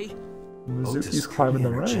 no way. Mizuki's Otis climbing the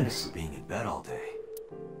pretty energetic ranks. for being in bed all day.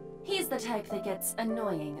 He's the type that gets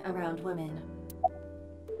annoying around women.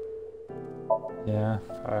 Yeah,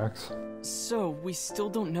 facts. So, we still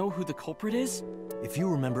don't know who the culprit is? If you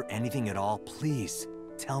remember anything at all, please,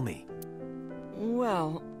 tell me.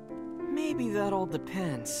 Well, maybe that all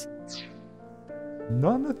depends.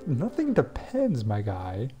 Nothing depends, my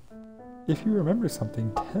guy. If you remember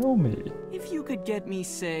something, tell me. If you could get me,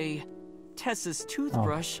 say, Tessa's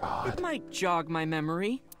toothbrush. It might jog my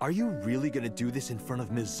memory. Are you really gonna do this in front of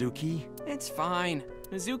Mizuki? It's fine.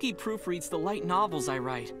 Mizuki proofreads the light novels I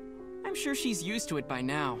write. I'm sure she's used to it by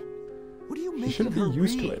now. What are you She making shouldn't be her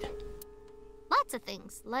used read? to it. Lots of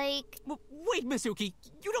things, like... Wait, Mizuki,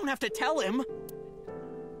 you don't have to tell him.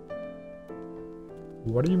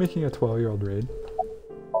 What are you making a 12-year-old read?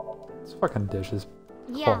 This fucking dish is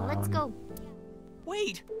Yeah, let's clown. go.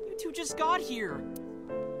 Wait, you two just got here.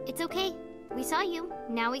 It's okay. We saw you.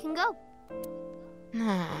 Now we can go.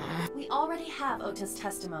 We already have Ota's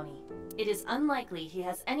testimony. It is unlikely he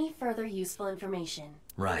has any further useful information.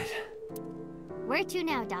 Right. Where to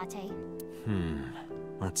now, Date?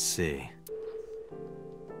 Let's see.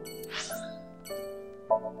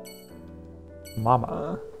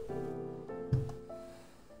 Mama.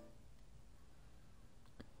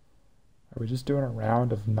 Are we just doing a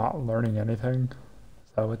round of not learning anything?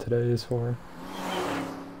 Is that what today is for?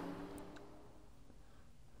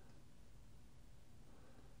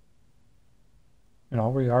 And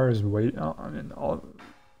all we are is wait. Oh, I mean,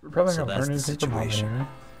 we're probably So not gonna learn that's the anything from Mama situation. here.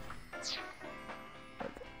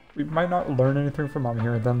 We might not learn anything from Mama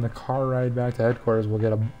here, and then the car ride back to headquarters, we'll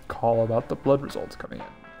get a call about the blood results coming in.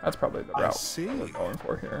 That's probably the I route see. we're going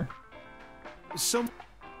for here. Some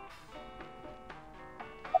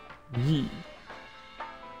Yee.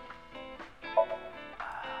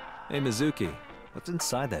 Hey, Mizuki, what's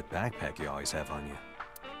inside that backpack you always have on you?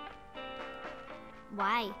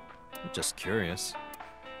 Why? I'm just curious.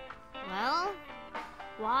 Well,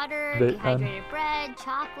 water, They- dehydrated bread,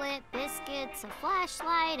 chocolate, biscuits, a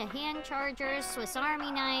flashlight, a hand charger, Swiss Army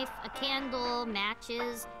knife, a candle,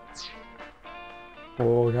 matches,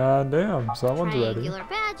 Oh, goddamn, someone's ready. triangular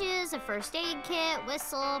badges, a first aid kit,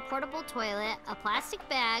 whistle, portable toilet, a plastic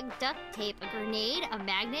bag, duct tape, a grenade, a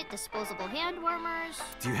magnet, disposable hand warmers.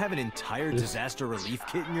 Do you have an entire Yes. disaster relief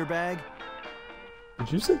kit in your bag?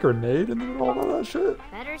 Did you say grenade in the middle of all that shit?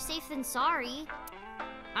 Better safe than sorry.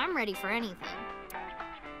 I'm ready for anything.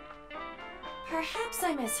 Perhaps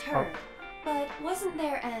I misheard, but wasn't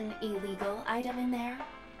there an illegal item in there?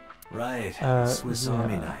 Right, Swiss yeah.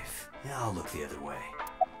 Army knife. Yeah, I'll look the other way.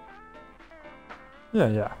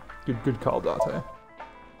 Yeah. Good call, Date.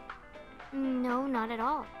 No, not at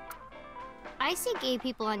all. I see gay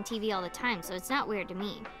people on TV all the time, so it's not weird to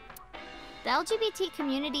me. The LGBT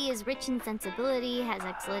community is rich in sensibility, has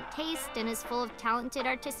excellent taste, and is full of talented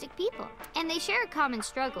artistic people. And they share a common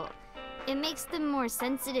struggle. It makes them more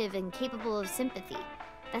sensitive and capable of sympathy.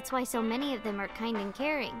 That's why so many of them are kind and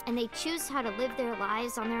caring, and they choose how to live their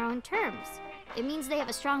lives on their own terms. It means they have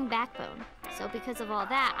a strong backbone. So because of all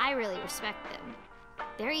that, I really respect them.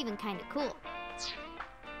 They're even kind of cool.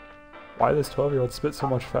 Why does 12-year-old spit so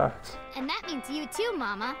much facts? And that means you too,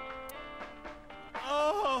 Mama.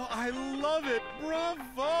 Oh, I love it!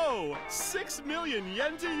 Bravo! 6 million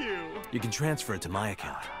yen to you! You can transfer it to my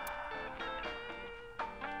account.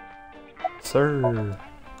 Sir.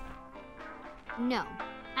 No,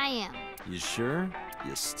 I am. You sure?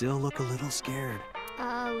 You still look a little scared.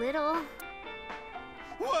 A little.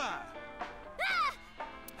 What?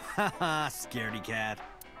 Haha, scaredy cat.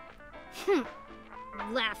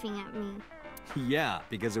 Laughing at me. Yeah,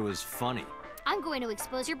 because it was funny. I'm going to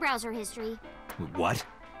expose your browser history. What?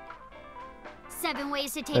 7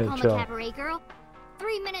 ways to take Hey, home chill. a cabaret girl.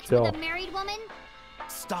 3 minutes Chill. with a married woman.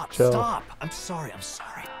 Stop, Chill. stop! I'm sorry.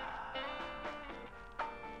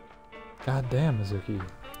 God damn, Mizuki.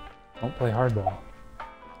 Don't play hardball.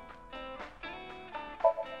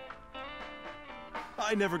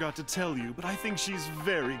 I never got to tell you, but I think she's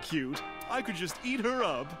very cute. I could just eat her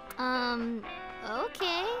up.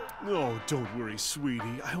 Okay. Oh, don't worry,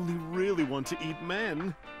 sweetie. I only really want to eat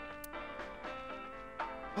men.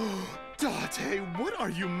 Oh, Date, what are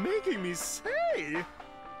you making me say?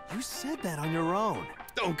 You said that on your own.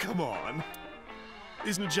 Oh, come on.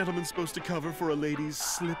 Isn't a gentleman supposed to cover for a lady's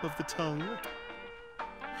slip of the tongue?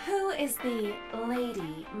 Who is the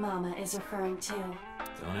lady Mama is referring to?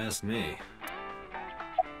 Don't ask me.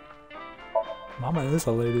 Mama is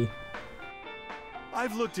a lady.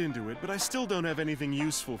 I've looked into it, but I still don't have anything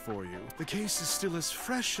useful for you. The case is still as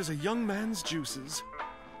fresh as a young man's juices.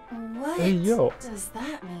 What Hey, yo. does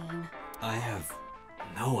that mean? I have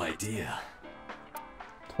no idea.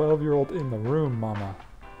 12-year-old in the room, Mama.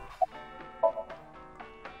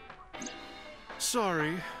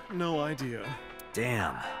 Sorry, no idea.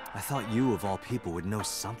 Damn, I thought you of all people would know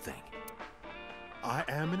something. I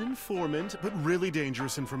am an informant, but really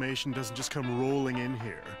dangerous information doesn't just come rolling in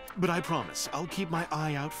here. But I promise, I'll keep my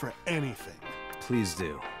eye out for anything. Please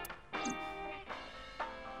do.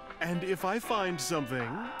 And if I find something,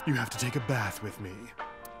 you have to take a bath with me.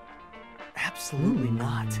 Absolutely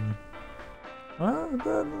not. Well,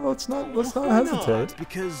 then let's not Why hesitate.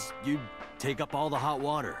 Because you take up all the hot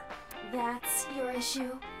water. That's your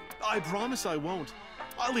issue? I promise I won't.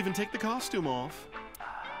 I'll even take the costume off.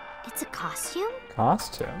 It's a costume?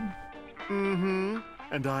 Costume? Mm-hmm.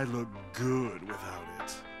 And I look good without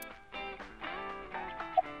it.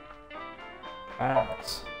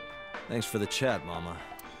 Thanks. Thanks for the chat, Mama.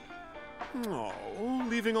 Oh,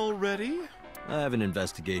 leaving already? I have an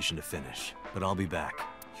investigation to finish, but I'll be back.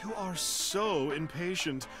 You are so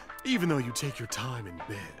impatient, even though you take your time in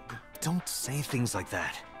bed. Don't say things like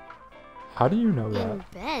that. How do you know that? In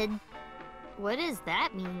bed? What does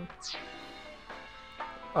that mean?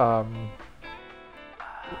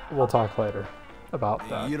 We'll talk later about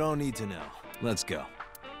that. You don't need to know. Let's go.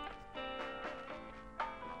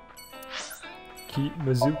 Keep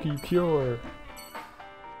Mizuki pure.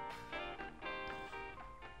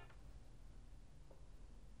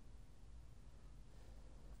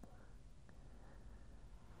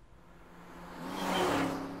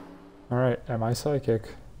 Alright, am I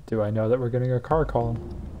psychic? Do I know that we're getting a car call?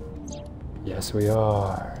 Yes, we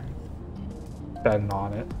are. Betting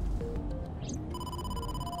on it.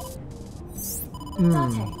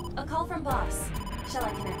 Dante, a call from boss. Shall I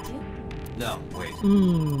connect you? No, wait.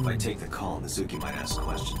 If I take the call, Mizuki might ask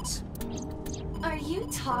questions. Are you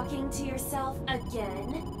talking to yourself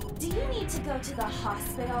again? Do you need to go to the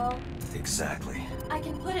hospital? Exactly. I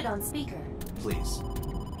can put it on speaker. Please.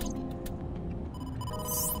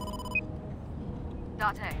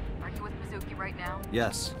 Date, are you with Mizuki right now?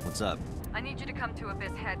 Yes, what's up? I need you to come to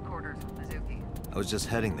Abyss headquarters with Mizuki. I was just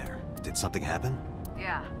heading there. Did something happen?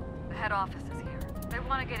 Yeah, the head office is here. They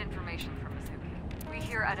want to get information from Mizuki. We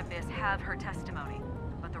here at Abyss have her testimony,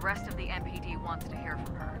 but the rest of the MPD wants to hear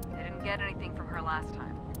from her. They didn't get anything from her last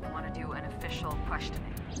time. They want to do an official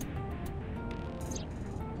questioning.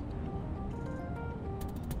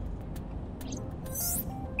 This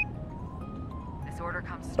order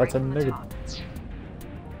comes straight from the top.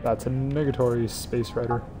 That's a negatory, Space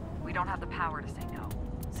Rider. We don't have the power to say no,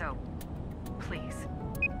 so please.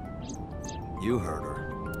 You heard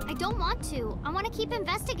her. I don't want to. I want to keep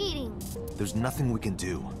investigating. There's nothing we can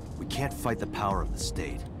do. We can't fight the power of the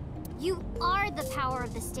state. You are the power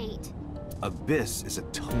of the state. Abyss is a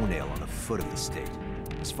toenail on the foot of the state.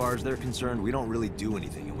 As far as they're concerned, we don't really do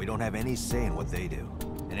anything, and we don't have any say in what they do.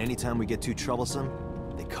 And anytime we get too troublesome,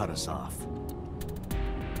 they cut us off.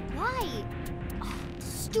 Why? Oh,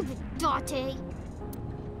 stupid Date.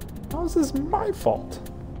 How is this my fault?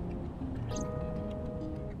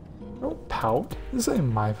 Don't pout. This ain't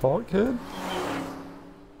my fault, kid. I'm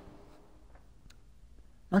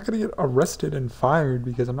not gonna get arrested and fired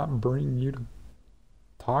because I'm not bringing you to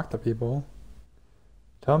talk to people.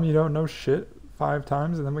 Tell them you don't know shit 5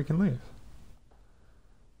 times and then we can leave.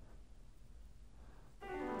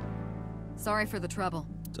 Sorry for the trouble.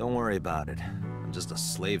 Don't worry about it. I'm just a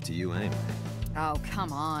slave to you anyway. Oh,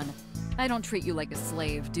 come on. I don't treat you like a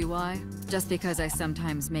slave, do I? Just because I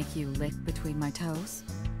sometimes make you lick between my toes?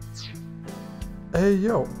 Hey,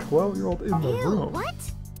 yo, 12-year-old in the room. What?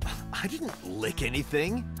 I didn't lick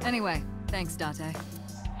anything. Anyway, thanks, Date.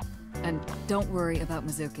 And don't worry about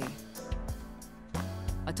Mizuki.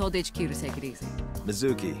 I told HQ to take it easy.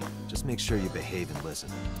 Mizuki, just make sure you behave and listen.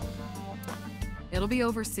 It'll be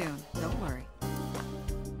over soon, don't worry.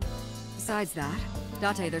 Besides that,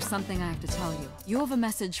 Date, there's something I have to tell you. You have a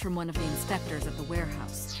message from one of the inspectors at the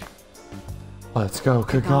warehouse. Let's go,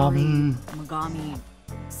 Kagami. Magami,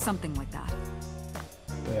 something like that.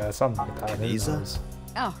 Yeah, something like that. Kaniza?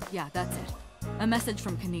 Oh, yeah, that's it. A message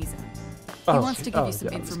from Kaniza. He Oh, wants to give you some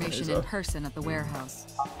yeah, it's information Kaniza. in person at the warehouse.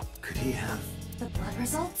 Could he have? The blood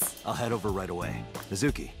results? I'll head over right away.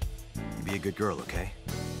 Mizuki, you be a good girl, okay?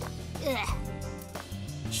 Ugh.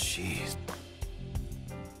 Jeez.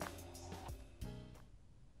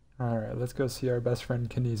 Alright, let's go see our best friend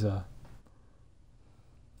Kaniza.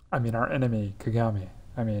 I mean, our enemy, Kagami.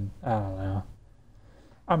 I don't know.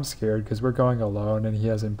 I'm scared because we're going alone and he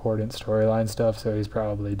has important storyline stuff, so he's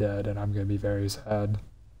probably dead and I'm going to be very sad.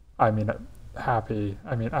 Happy.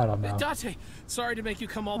 I don't know. Date, sorry to make you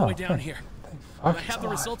come all the way down here. Fuck, I have the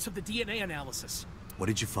results of the DNA analysis. What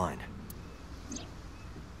did you find?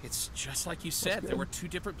 It's just like you said, there were 2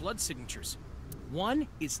 different blood signatures. One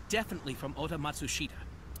is definitely from Oda Matsushita.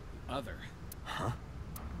 Other. Huh?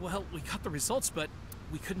 Well, we got the results, but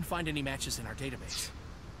we couldn't find any matches in our database.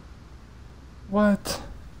 What?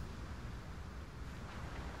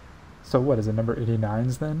 So what, is it number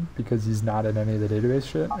 89's then? Because he's not in any of the database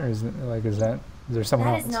shit? Or is there someone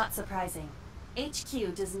else? That is not surprising.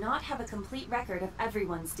 HQ does not have a complete record of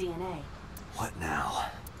everyone's DNA. What now?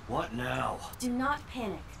 What now? Do not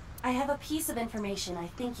panic. I have a piece of information I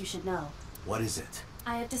think you should know. What is it?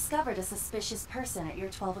 I have discovered a suspicious person at your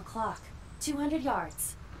 12 o'clock. 200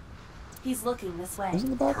 yards. He's looking this way. Who's in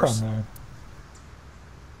the background there?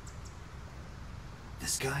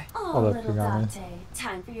 This guy? Oh, Oh, that little Pagani. Dante.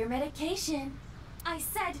 Time for your medication. I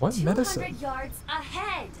said What 200 medicine? yards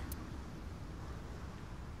ahead.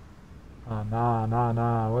 Oh,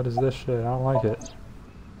 nah. What is this shit? I don't like it.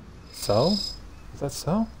 So? Is that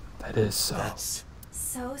so? That is so. That's...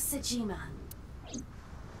 So, Sajima.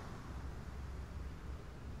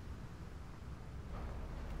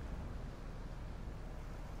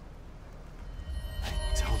 I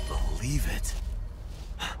don't believe it.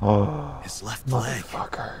 Oh, His left leg.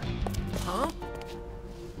 motherfucker. Huh?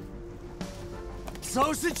 So,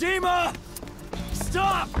 Sajima!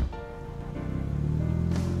 Stop!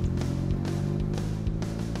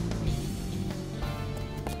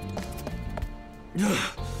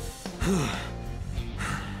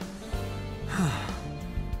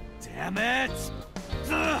 Damn it!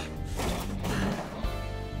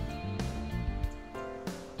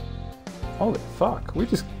 Holy fuck. We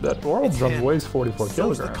just... That oral It's drum him. weighs 44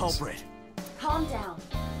 So's the kilograms. culprit. Calm down.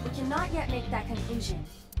 We cannot yet make that conclusion.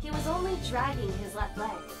 He was only dragging his left leg.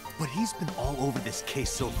 But he's been all over this case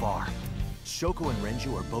so far. Shoko and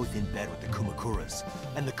Renju are both in bed with the Kumakuras.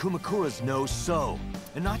 And the Kumakuras know So.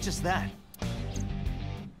 And not just that.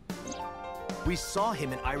 We saw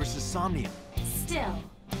him in Iris's Somnium. Still.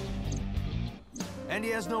 And he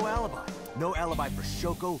has no alibi. No alibi for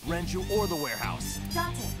Shoko, Renju, or the warehouse.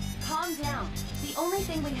 Date, calm down. The only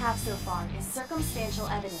thing we have so far is circumstantial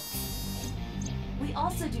evidence. We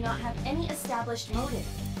also do not have any established motive.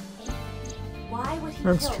 Why would he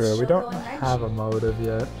That's kill true. We Shoko don't and Renju? have a motive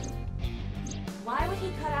yet. Why would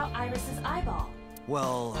he cut out Iris's eyeball?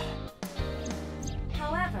 Well...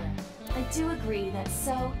 However, I do agree that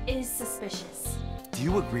So is suspicious. Do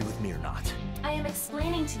you agree with me or not? I am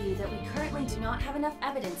explaining to you that we currently do not have enough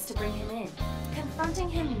evidence to bring him in. Confronting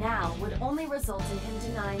him now would only result in him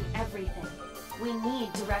denying everything. We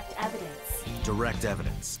need direct evidence. Direct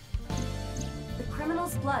evidence. The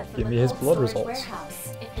criminal's blood from Give the me his cold blood storage results.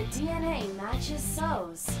 warehouse. If the DNA matches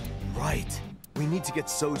So's, Right. We need to get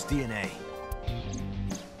So's DNA.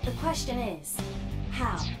 the question is,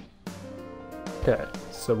 how? Okay,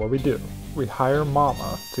 so what we do, we hire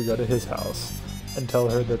Mama to go to his house and tell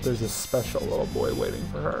her that there's a special little boy waiting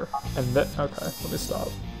for her. And then, okay, let me stop.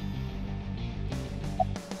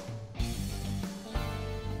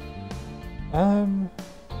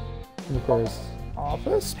 Kumakura's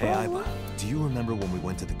office? Hey, probably? Aiba, do you remember when we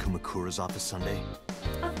went to the Kumakura's office Sunday?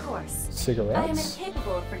 Of course. I am Cigarettes?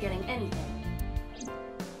 incapable of forgetting anything.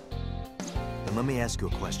 Then let me ask you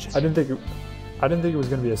a question. I didn't think it was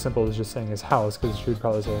gonna be as simple as just saying his house, because she would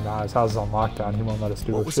probably say, nah, his house is on lockdown, he won't let us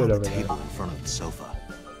do What a was shit on the over there. table in front of the sofa?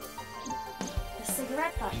 The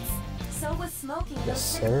cigarette butts. So was smoking those Yes,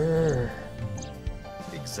 cigarettes. sir.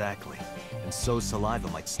 Exactly. And So's saliva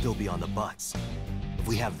might still be on the butts. If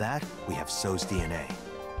we have that, we have So's DNA.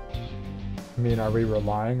 I mean, are we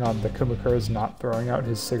relying on the Kumakuras not throwing out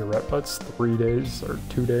his cigarette butts 3 days or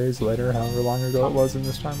 2 days later, however long ago it was in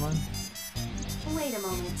this timeline? Wait a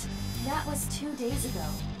moment. That was 2 days ago.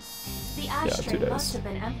 The 2 ashtray days. must have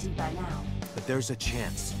been emptied by now. But there's a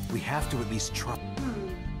chance. We have to at least try.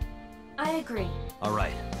 I agree.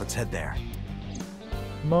 Alright, let's head there.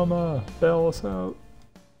 Mama, bail us out.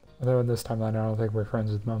 Although in this timeline, I don't think we're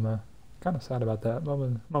friends with Mama. Kind of sad about that.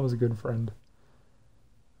 Mama's a good friend.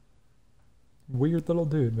 Weird little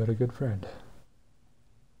dude, but a good friend.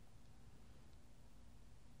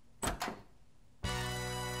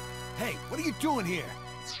 Hey, what are you doing here?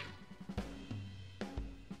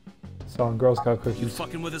 Selling Girl Scout You cookies.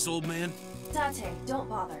 fucking with us, old man? Date, don't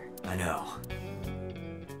bother. I know.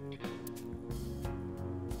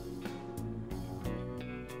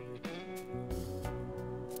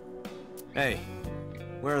 Hey,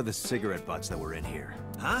 where are the cigarette butts that were in here?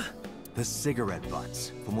 Huh? The cigarette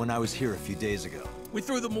butts, from when I was here a few days ago. We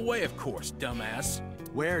threw them away, of course, dumbass.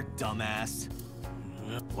 Where, dumbass?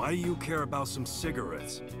 Why do you care about some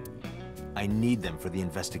cigarettes? I need them for the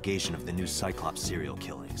investigation of the new Cyclops serial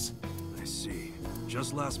killings. I see.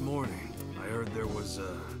 Just last morning, I heard there was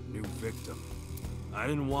a new victim. I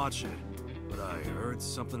didn't watch it, but I heard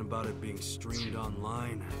something about it being streamed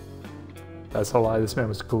online. That's a lie. This man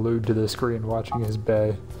was glued to the screen watching his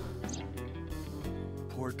bae.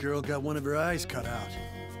 Poor girl got one of her eyes cut out.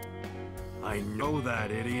 I know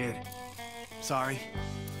that, idiot. Sorry.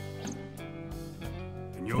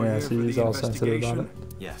 And you're Yeah, here see, for he's the all sensitive about investigation?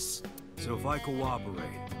 it. Yes. So if I cooperate,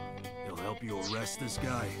 you'll help you arrest this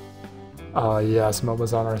guy? Yes,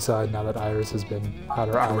 Moma's on our side now that Iris has had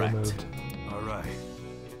her eye Correct. removed. All right.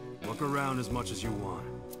 Look around as much as you want.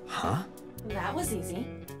 Huh? That was easy.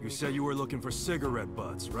 You said you were looking for cigarette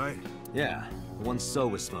butts, right? Yeah, the one So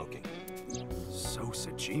was smoking. So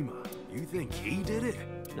Sajima, you think he did it?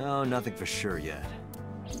 No, nothing for sure yet.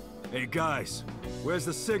 Hey guys, where's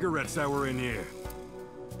the cigarettes that were in here?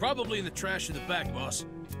 Probably in the trash in the back, boss.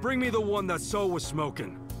 Bring me the one that So was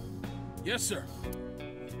smoking. Yes, sir.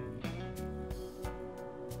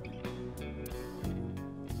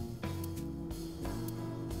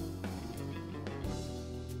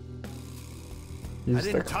 Use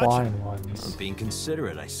the Klein ones. I'm being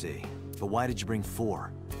considerate, I see. But why did you bring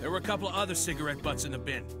 4? There were a couple of other cigarette butts in the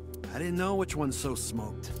bin. I didn't know which one So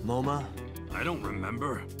smoked. MoMA? I don't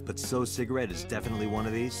remember. But So's cigarette is definitely one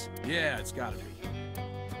of these? Yeah, it's gotta be.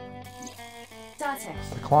 Date,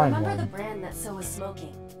 The Klein remember one. the brand that So was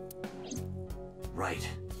smoking? Right.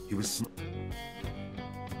 He was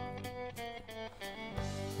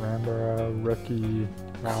Rambura, Rookie,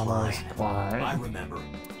 Ramos, Klein. I remember.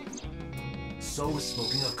 So was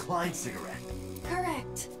smoking a Klein cigarette.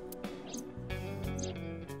 Correct.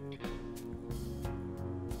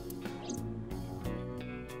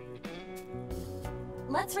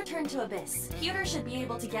 Let's return to Abyss. Pewter should be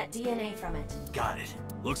able to get DNA from it. Got it.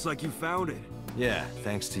 Looks like you found it. Yeah,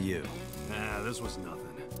 thanks to you. Nah, this was nothing.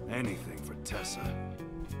 Anything for Tessa.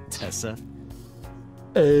 Tessa?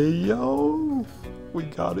 Hey, yo! We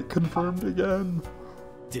got it confirmed again.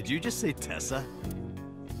 Did you just say Tessa?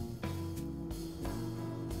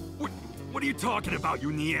 What are you talking about,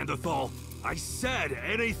 you Neanderthal? I said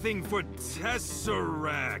anything for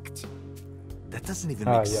Tesseract. That doesn't even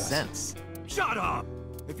make yes. sense. Shut up!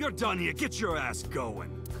 If you're done here, get your ass going.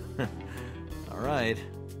 All right.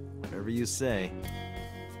 Whatever you say.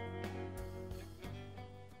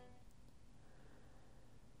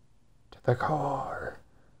 To the car.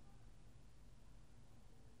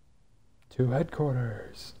 To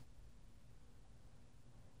headquarters.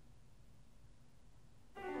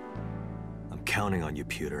 I'm counting on you,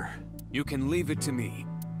 Pewter. You can leave it to me.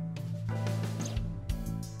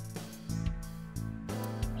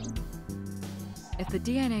 If the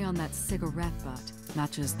DNA on that cigarette butt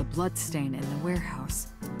matches the bloodstain in the warehouse,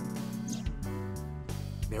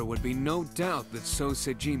 There would be no doubt that So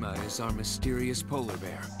Sejima is our mysterious polar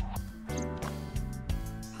bear.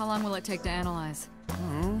 how long will it take to analyze?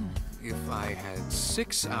 If I had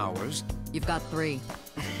 6 hours... You've got 3.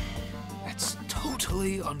 That's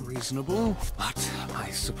totally unreasonable, but I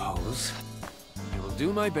suppose I will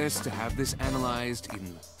do my best to have this analyzed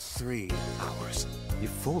in 3 hours. You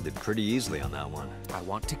folded pretty easily on that one. I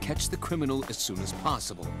want to catch the criminal as soon as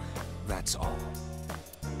possible. That's all.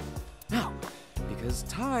 Now, because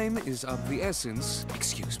time is of the essence,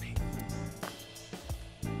 excuse me.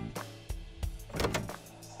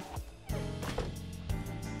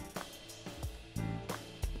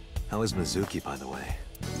 How is Mizuki, by the way?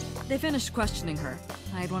 They finished questioning her.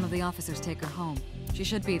 I had one of the officers take her home. She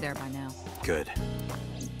should be there by now. Good.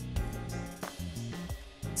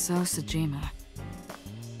 So Sejima.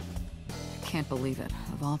 I can't believe it,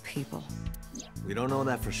 of all people. We don't know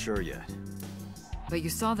that for sure yet. But you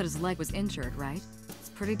saw that his leg was injured, right? It's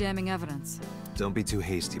pretty damning evidence. Don't be too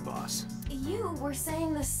hasty, boss. You were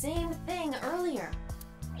saying the same thing earlier.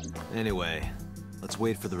 Anyway, let's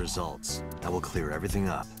wait for the results. That will clear everything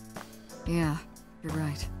up. Yeah, you're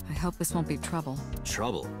right. I hope this won't be trouble.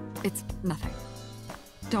 Trouble? It's nothing.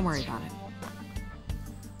 Don't worry about it.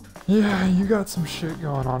 Yeah, you got some shit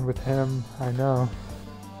going on with him, I know.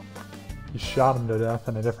 You shot him to death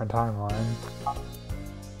in a different timeline.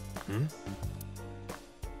 Hmm?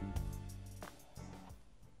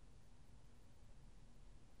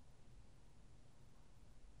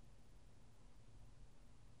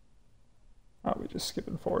 Oh, we just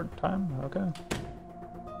skipping forward time? Okay.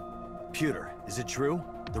 Pewter, is it true?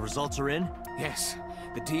 The results are in? Yes,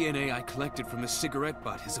 the DNA I collected from the cigarette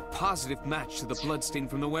butt is a positive match to the bloodstain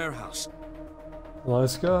from the warehouse.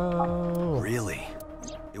 Let's go. Really?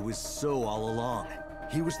 It was So all along.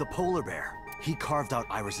 He was the polar bear. He carved out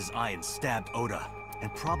Iris's eye and stabbed Oda,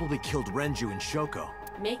 and probably killed Renju and Shoko.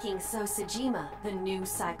 Making So Sejima the new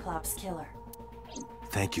Cyclops killer.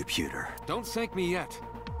 Thank you, Pewter. Don't thank me yet.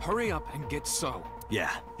 Hurry up and get So.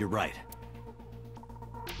 Yeah, you're right.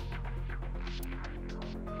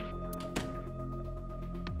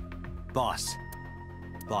 Boss.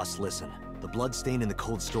 Boss, listen. The bloodstain in the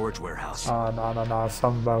cold storage warehouse. No.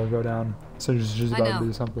 Something about to go down. So she's I about know. to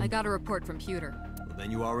do something. I got a report from Pewter. Well,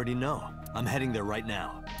 then you already know. I'm heading there right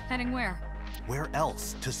now. Heading where? Where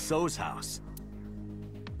else? To So's house.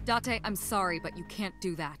 Date, I'm sorry, but you can't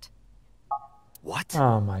do that. What?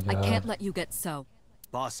 Oh my I god. can't let you get So.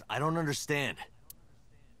 Boss, I don't understand.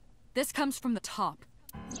 This comes from the top.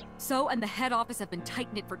 So and the head office have been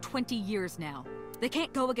tight-knit for 20 years now. They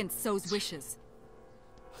can't go against So's wishes.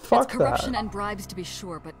 Fuck It's corruption that. and bribes to be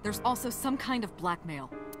sure, but there's also some kind of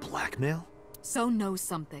blackmail. Blackmail? So knows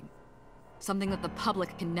something. Something that the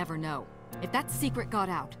public can never know. If that secret got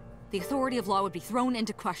out, the authority of law would be thrown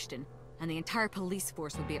into question, and the entire police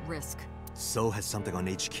force would be at risk. So has something on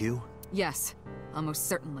HQ? Yes, almost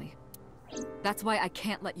certainly. That's why I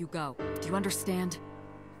can't let you go. Do you understand?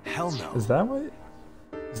 Hell no. Is that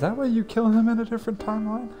why you kill him in a different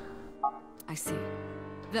timeline? I see.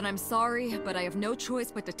 Then I'm sorry, but I have no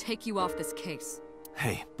choice but to take you off this case.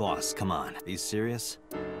 Hey, boss, come on. Are you serious?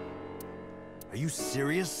 Are you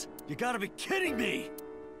serious? You gotta be kidding me!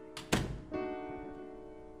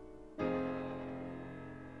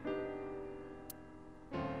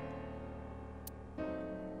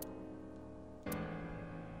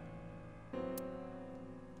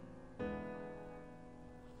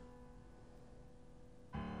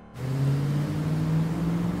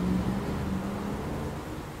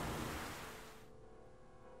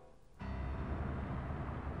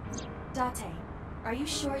 Date, are you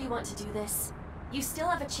sure you want to do this? You still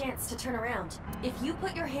have a chance to turn around. If you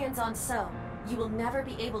put your hands on So, you will never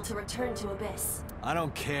be able to return to Abyss. I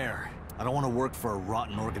don't care. I don't want to work for a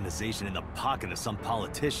rotten organization in the pocket of some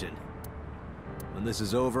politician. When this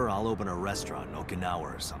is over, I'll open a restaurant in Okinawa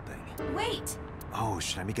or something. Wait! Oh,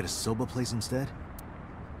 should I make it a soba place instead?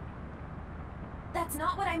 That's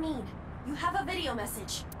not what I mean. You have a video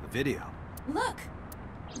message. A video? Look!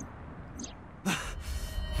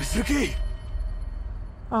 Mizuki!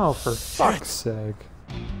 Oh, for fuck's sake.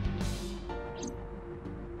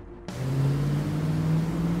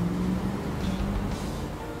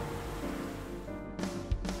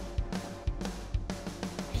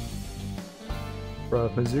 Bro,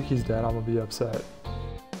 if Mizuki's dead, I'm gonna be upset.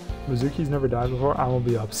 Mizuki's never died before, I'm gonna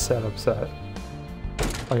be upset.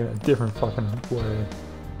 Like in a different fucking way.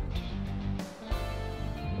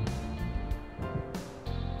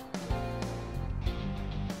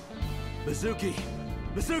 Mizuki!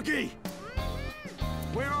 Mizuki!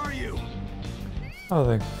 Where are you? Oh,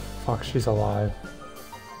 thank fuck, she's alive.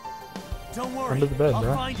 Don't worry, Under the bed, I'll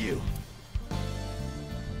bro. find you.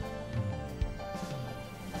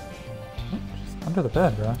 She's under the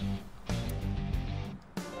bed, bro.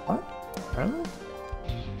 What? Really?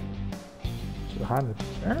 She's behind the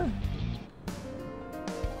chair?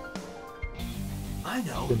 I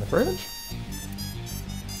know. In the fridge?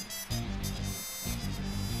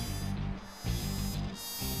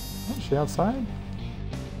 Is she outside?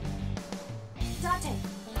 Date,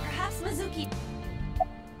 perhaps Mizuki...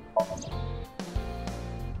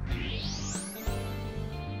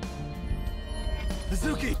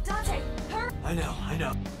 Mizuki! Date, her... I know.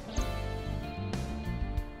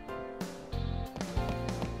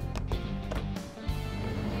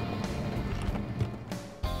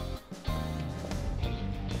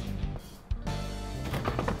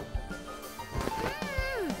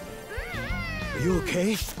 Are you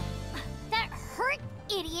okay? That hurt,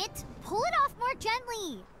 idiot! Pull it off more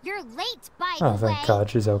gently. You're late, by Oh, the way. thank God,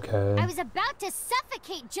 she's okay. I was about to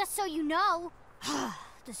suffocate, just so you know.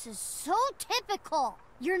 This is so typical.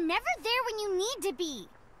 You're never there when you need to be.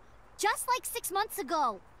 Just like 6 months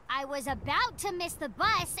ago, I was about to miss the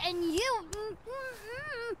bus, and you...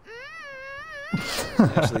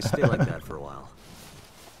 Actually, stay like that for a while.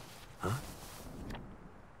 Huh?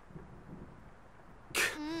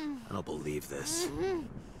 I don't believe this.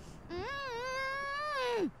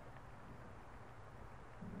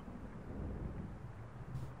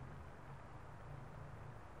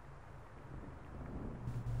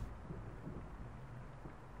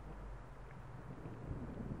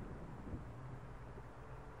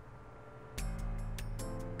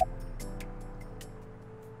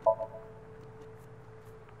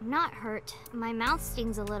 I'm not hurt. My mouth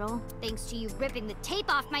stings a little, thanks to you ripping the tape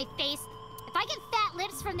off my face. If I get fat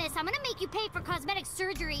lips from this, I'm gonna make you pay for cosmetic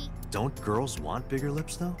surgery. Don't girls want bigger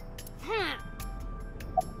lips, though?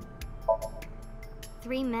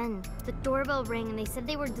 3 men. The doorbell rang and they said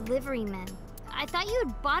they were delivery men. I thought you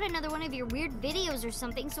had bought another one of your weird videos or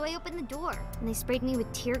something, so I opened the door. And they sprayed me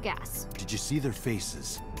with tear gas. Did you see their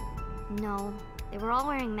faces? No, they were all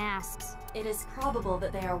wearing masks. It is probable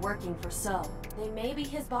that they are working for So. They may be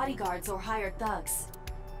his bodyguards or hired thugs.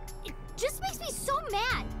 It just makes me so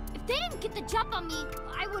mad. If they didn't get the jump on me,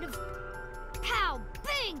 I would have... Pow!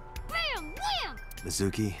 Bang! Bam! Wham!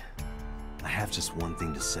 Mizuki, I have just one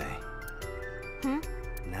thing to say. Hmm?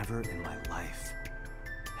 Never in my life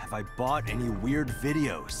have I bought any weird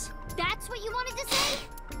videos. That's what you wanted to say?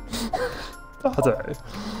 Date.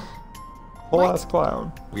 Whole ass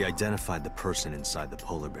clown. We identified the person inside the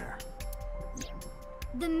polar bear.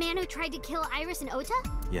 The man who tried to kill Iris and Ota?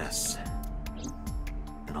 Yes.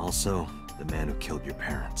 And also, the man who killed your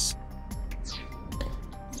parents.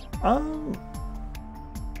 Well,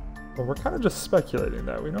 we're kind of just speculating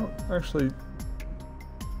that. We don't actually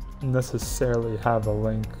necessarily have a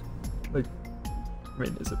link. Like, I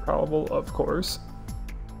mean, is it probable? Of course.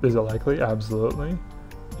 Is it likely? Absolutely.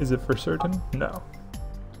 Is it for certain? No.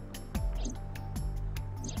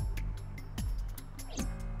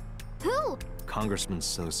 Who? Congressman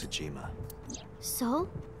So Sajima. So?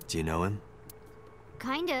 Do you know him?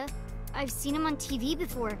 Kinda. I've seen him on TV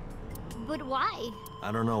before. But why?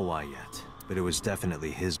 I don't know why yet, but it was definitely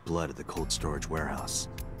his blood at the cold storage warehouse.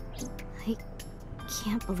 I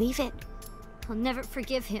can't believe it. I'll never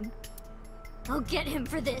forgive him. I'll get him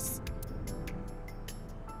for this.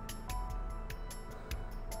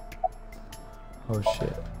 Oh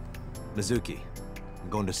shit. Mizuki, I'm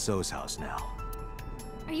going to So's house now.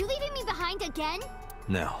 Are you leaving me behind again?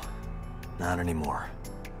 No, not anymore.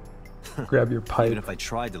 Grab your pipe. Even if I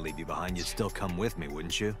tried to leave you behind, you'd still come with me,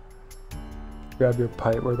 wouldn't you? Grab your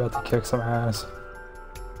pipe. We're about to kick some ass.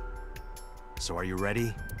 So are you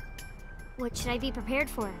ready? What should I be prepared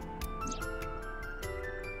for?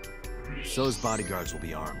 So's bodyguards will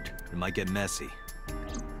be armed. It might get messy.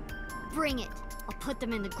 Bring it. I'll put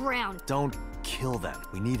them in the ground. Don't kill them.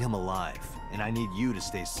 We need him alive. And I need you to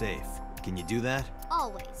stay safe. Can you do that?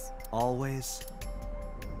 Always. Always?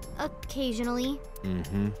 Occasionally.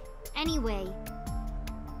 Mm-hmm. Anyway.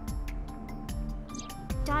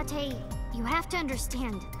 Date, you have to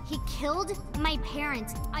understand. He killed my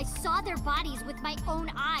parents. I saw their bodies with my own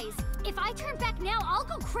eyes. If I turn back now, I'll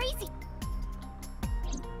go crazy.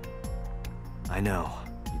 I know.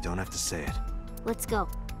 You don't have to say it. Let's go.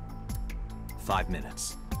 5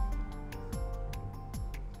 minutes.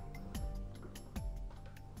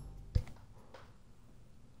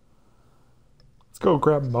 Let's go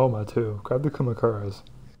grab Moma too. Grab the Kumakuras.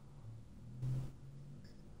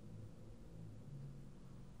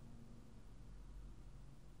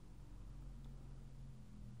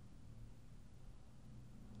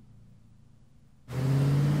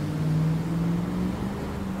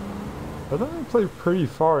 I think I played pretty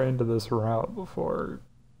far into this route before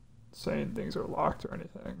saying things are locked or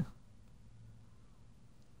anything.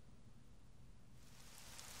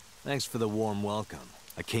 Thanks for the warm welcome.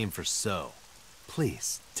 I came for So.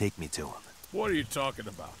 Please, take me to him. What are you talking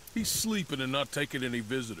about? He's sleeping and not taking any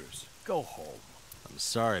visitors. Go home. I'm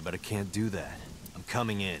sorry, but I can't do that. I'm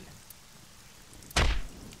coming in.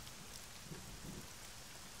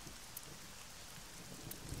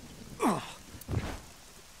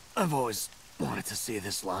 I've always wanted to see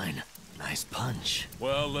this line. Nice punch.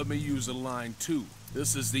 Well, let me use a line too.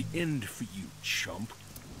 This is the end for you, chump.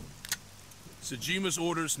 Sajima's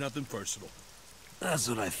orders, nothing personal. That's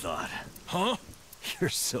what I thought. Huh?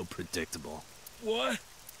 You're so predictable. What?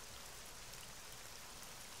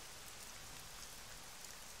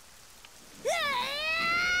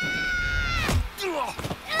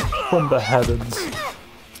 From the heavens.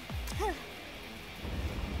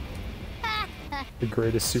 The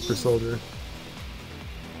greatest super soldier.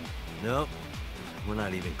 Nope. We're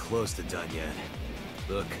not even close to done yet.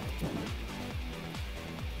 Look.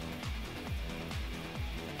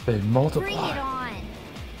 They multiply. Bring it on.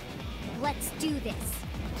 Let's do this.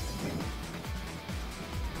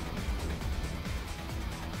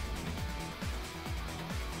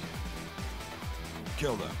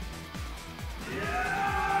 Kill them.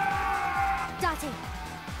 Date,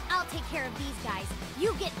 I'll take care of these guys.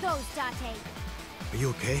 You get those, Date. Are you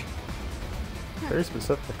okay? Very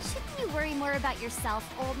specific. Shouldn't you worry more about yourself,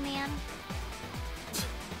 old man?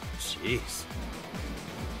 Jeez.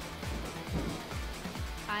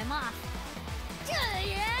 I'm off.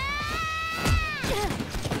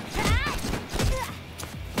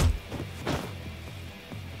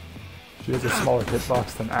 She has a smaller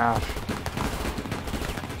hitbox than Ash.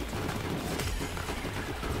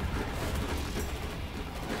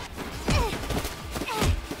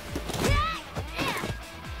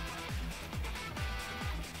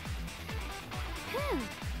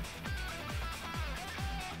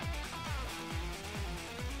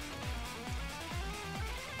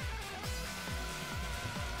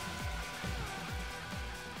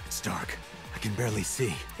 It's dark. I can barely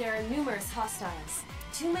see. There are numerous hostiles.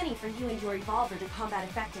 Too many for you and your revolver to combat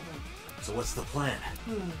effectively. So what's the plan?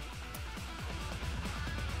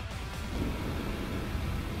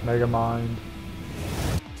 Megamind.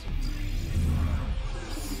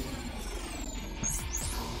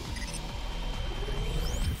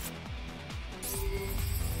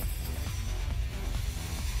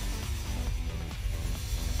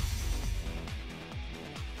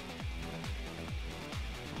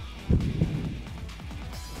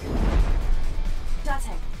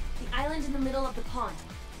 Date, the island in the middle of the pond.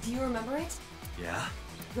 Do you remember it? Yeah?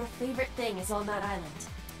 Your favorite thing is on that island.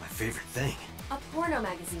 My favorite thing. A porno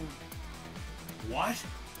magazine. What?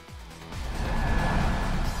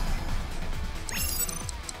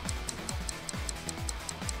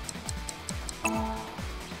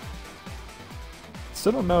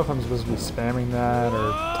 Still don't know if I'm supposed to be spamming that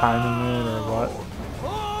or timing it or what.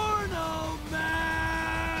 Porno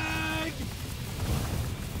mag!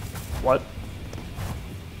 What?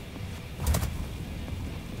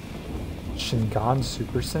 Shingon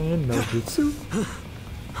Super Saiyan no Jutsu?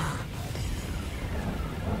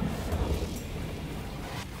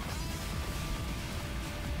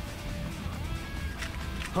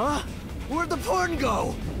 Huh? Where'd the porn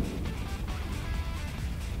go?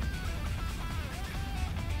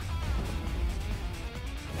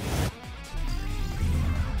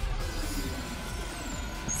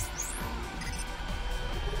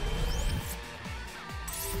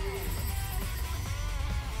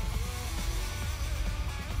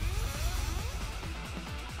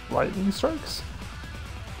 Lightning strikes?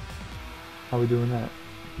 How are we doing that?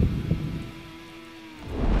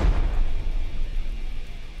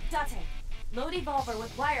 Date, load evolver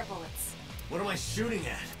with wire bullets. What am I shooting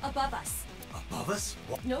at? Above us. Above us?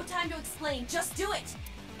 What? No time to explain, just do it!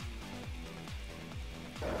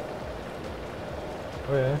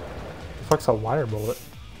 Oh yeah. The fuck's a wire bullet?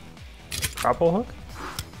 Grapple hook?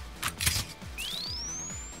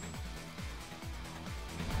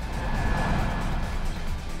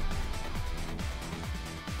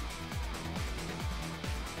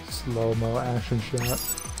 Slow-mo action shot.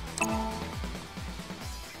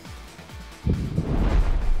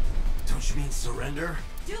 Don't you mean surrender?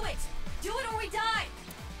 Do it! Do it or we die!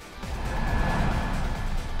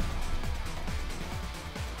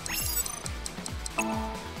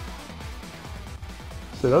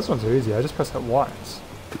 So this one's easy, I just press it once.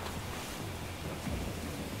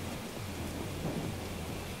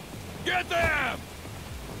 Get them!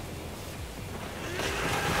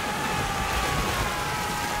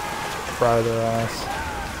 Fry their ass.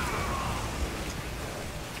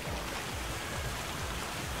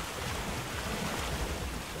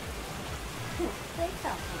 They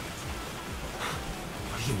fell for it.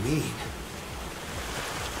 What do you mean?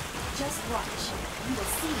 Just watch. You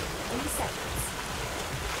will see in seconds.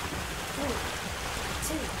 3,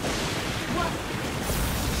 2,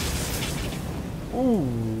 1.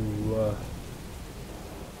 Ooh.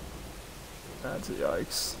 That's a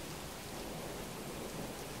yikes.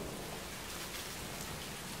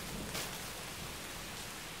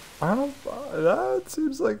 I don't. That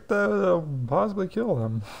seems like that would possibly kill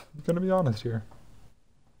him. I'm gonna be honest here.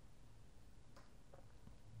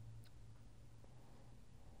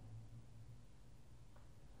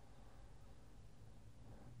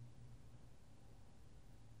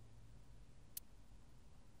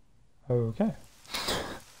 Okay.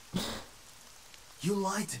 You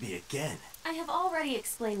lied to me again. I have already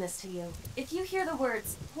explained this to you. If you hear the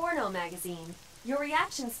words porno magazine, your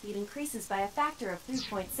reaction speed increases by a factor of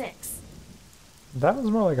 3.6. That was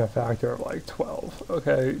more like a factor of like 12.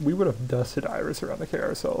 Okay, we would have dusted Iris around the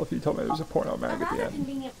carousel if you told me there was a porno mag A at the rather end.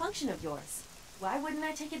 convenient function of yours. Why wouldn't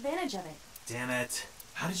I take advantage of it? Damn it.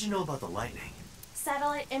 How did you know about the lightning?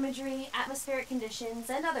 Satellite imagery, atmospheric conditions,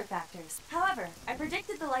 and other factors. However, I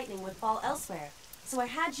predicted the lightning would fall elsewhere, so I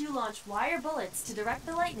had you launch wire bullets to direct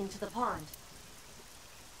the lightning to the pond.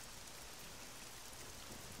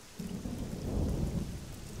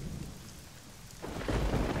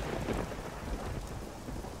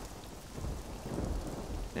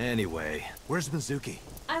 Anyway, where's Mizuki?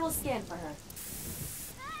 I will scan for her.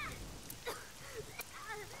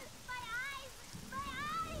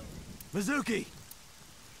 Mizuki!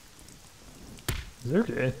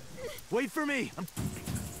 Mizuki? Wait for me!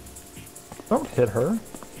 Don't hit her.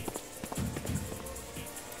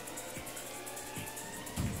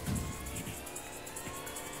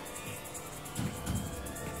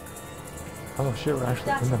 Oh shit, we're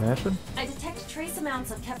actually in the mansion? I detect trace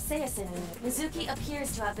amounts of capsaicin in it. Mizuki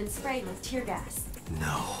appears to have been sprayed with tear gas.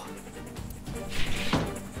 No.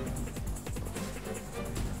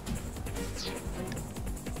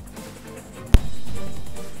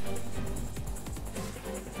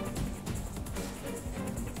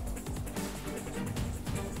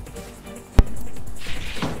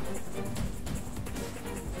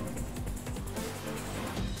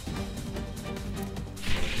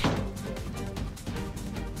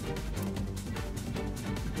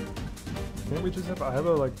 Can't we just have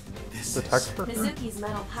Iva like protect her? Mizuki's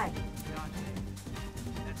metal pipe.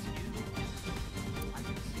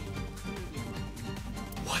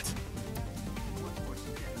 What?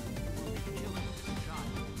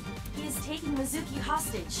 taking Mizuki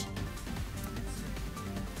hostage.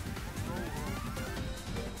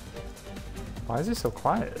 Why is he so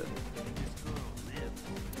quiet?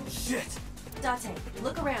 Shit! Date,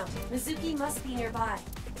 look around. Mizuki must be nearby.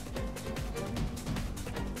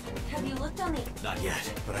 Have you looked on the... Not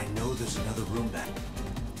yet, but I know there's another room back.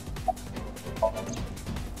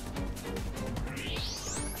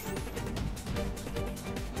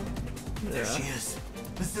 There she is.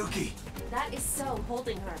 Mizuki! That is So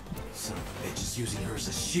holding her. Son of a bitch is using her as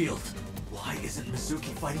a shield. Why isn't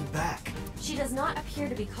Mizuki fighting back? She does not appear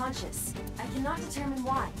to be conscious. I cannot determine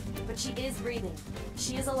why, but she is breathing.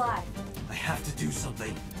 She is alive. I have to do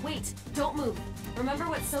something. Wait, don't move. Remember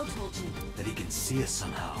what So told you. That he can see us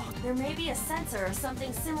somehow. There may be a sensor or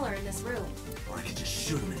something similar in this room. Or I could just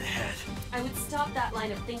shoot him in the head. I would stop that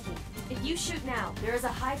line of thinking. If you shoot now, there is a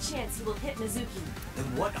high chance he will hit Mizuki. Then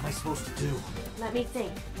what am I supposed to do? Let me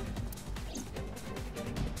think.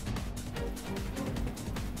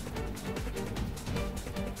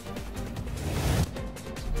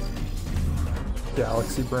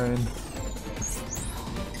 Galaxy brain.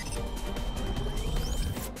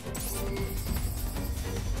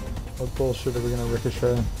 What bullshit are we gonna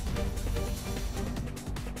ricochet?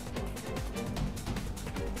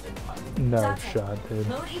 No shot, dude.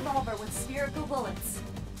 Load Evolver with spherical bullets.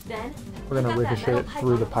 Then We're gonna ricochet it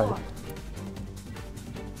through the pipe.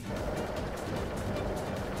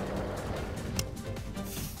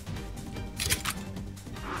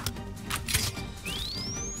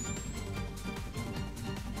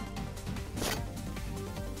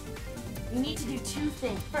 You need to do two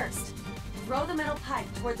things. First, throw the metal pipe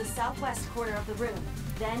toward the southwest corner of the room.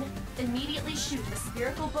 Then, immediately shoot a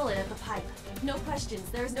spherical bullet at the pipe. No questions.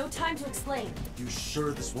 There is no time to explain. You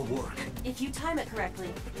sure this will work? If you time it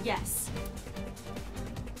correctly, yes.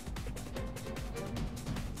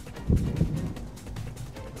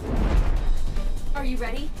 Are you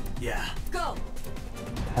ready? Yeah. Go!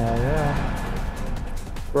 Hell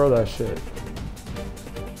yeah. Throw that shit.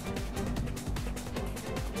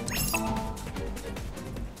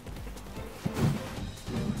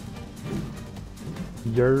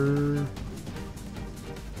 Yer.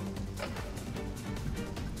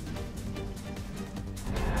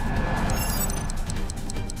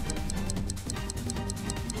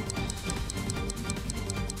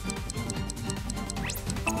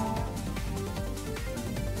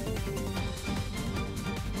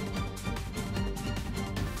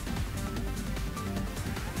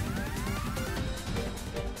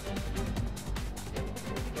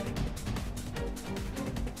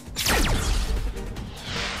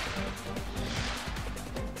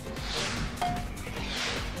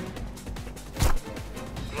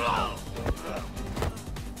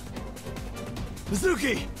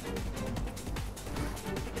 Mizuki!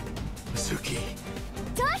 Mizuki!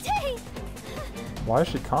 Date! Why is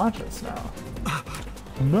she conscious now?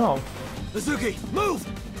 No. Mizuki, move!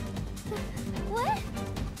 What?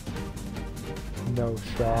 No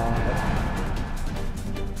shot.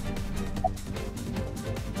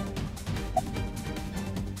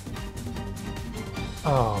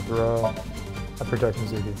 Oh, bro. I protect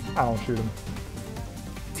Mizuki. I don't shoot him.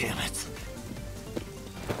 Damn it.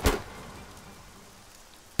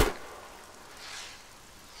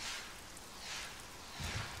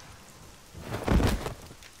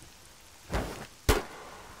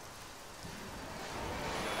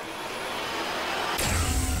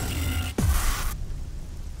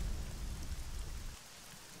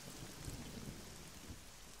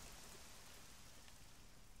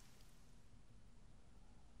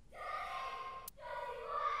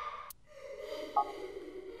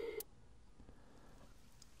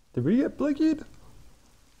 Did we get blickied?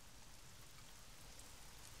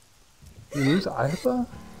 Did we lose Aiba?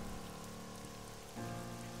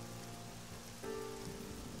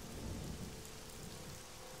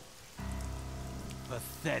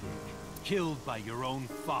 Pathetic. Killed by your own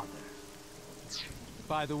father.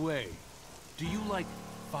 By the way, do you like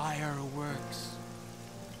fireworks?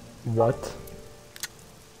 What?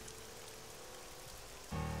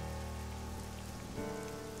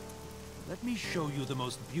 Let me show you the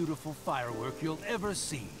most beautiful firework you'll ever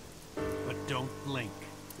see. But don't blink.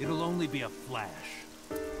 It'll only be a flash.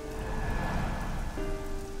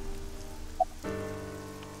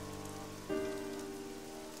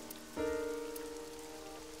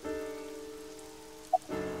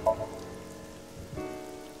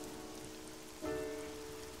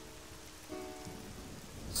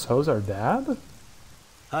 So's our dad?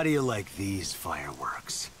 How do you like these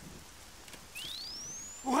fireworks?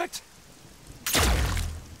 What?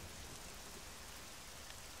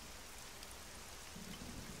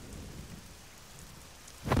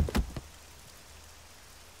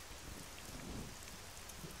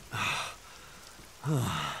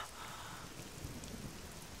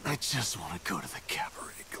 I just want to go to the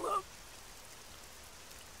cabaret club.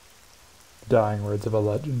 Dying words of a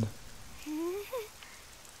legend.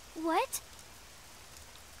 What?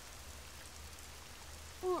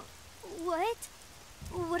 What?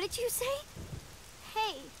 What did you say?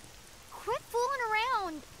 Hey, quit fooling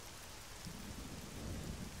around.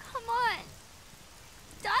 Come on.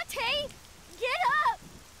 Date, get up.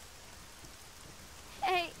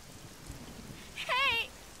 Hey. Hey.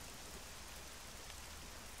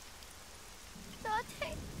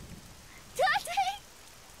 Date. Date. Date!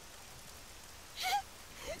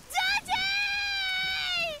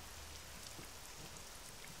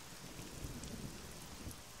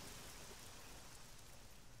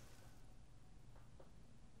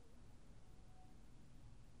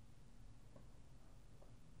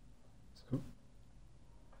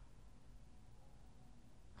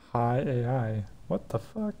 Hi AI. What the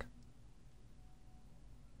fuck?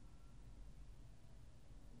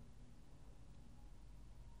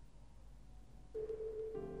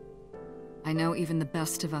 I know even the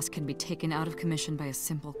best of us can be taken out of commission by a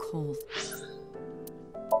simple cold.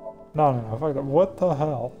 No, fuck that. What the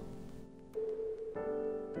hell?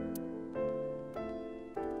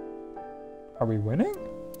 Are we winning?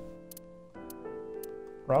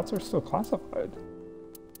 Routes are still classified.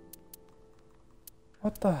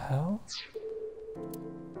 What the hell?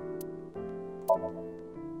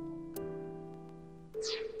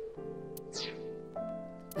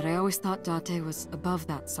 But I always thought Date was above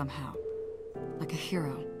that somehow. Like a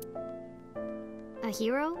hero. A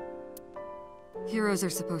hero? Heroes are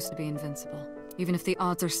supposed to be invincible. Even if the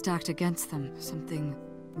odds are stacked against them, something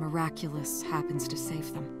miraculous happens to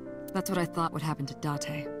save them. That's what I thought would happen to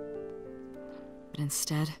Date. But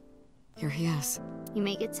instead, here he is. You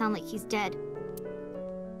make it sound like he's dead.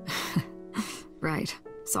 Right.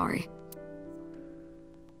 Sorry.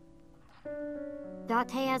 Date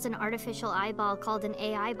has an artificial eyeball called an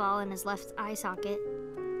AI ball in his left eye socket.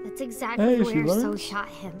 That's exactly where So shot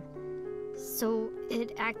him. So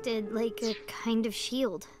it acted like a kind of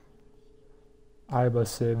shield. Iba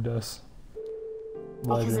saved us.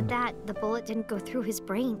 Because of that, the bullet didn't go through his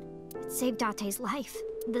brain. It saved Date's life.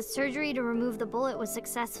 The surgery to remove the bullet was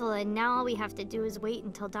successful, and now all we have to do is wait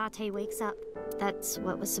until Date wakes up. That's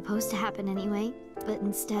what was supposed to happen anyway, but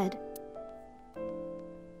instead...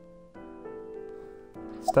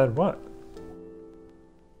 Instead what?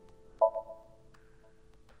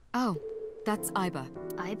 Oh, that's Iba.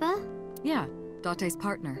 Iba? Yeah, Date's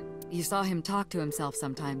partner. You saw him talk to himself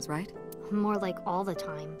sometimes, right? More like all the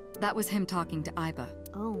time. That was him talking to Iba.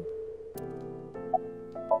 Oh.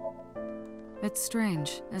 It's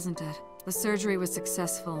strange, isn't it? The surgery was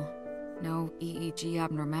successful. No EEG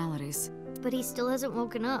abnormalities. But he still hasn't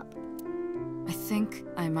woken up. I think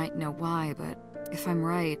I might know why, but if I'm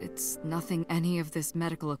right, it's nothing any of this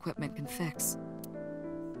medical equipment can fix.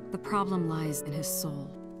 The problem lies in his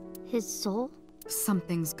soul. His soul?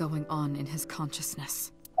 Something's going on in his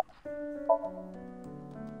consciousness.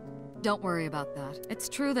 Don't worry about that. It's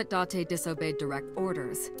true that Date disobeyed direct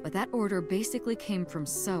orders, but that order basically came from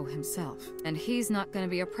So himself. And he's not gonna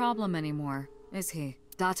be a problem anymore, is he?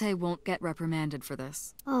 Date won't get reprimanded for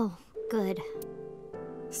this. Oh, good.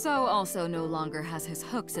 So also no longer has his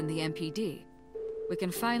hooks in the MPD. We can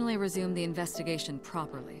finally resume the investigation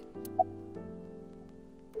properly.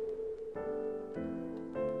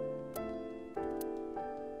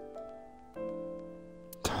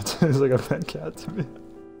 Date's like a pet cat to me.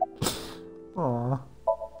 Aww.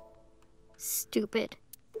 Stupid.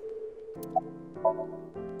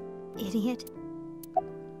 Idiot.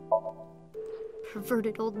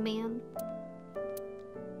 Perverted old man.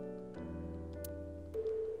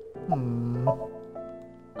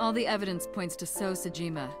 All the evidence points to So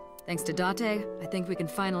Sejima. Thanks to Date, I think we can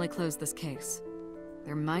finally close this case.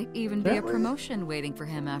 There might even be a promotion waiting for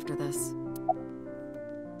him after this.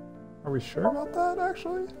 Are we sure about that,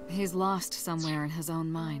 actually? He's lost somewhere in his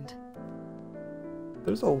own mind.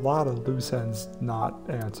 There's a lot of loose ends not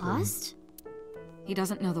answered. Lost? He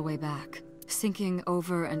doesn't know the way back. Sinking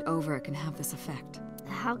over and over can have this effect.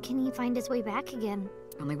 How can he find his way back again?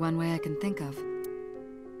 Only one way I can think of.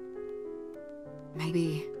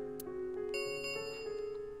 Maybe...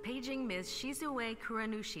 Paging Ms. Shizue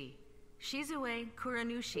Kuranushi. Shizue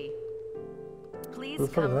Kuranushi. Please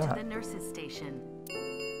come to the nurses' station.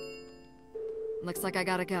 Looks like I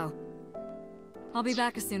gotta go. I'll be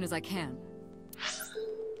back as soon as I can.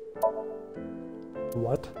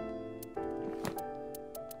 What?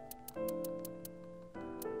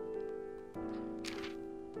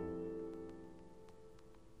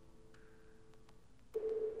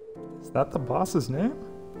 Is that the boss's name?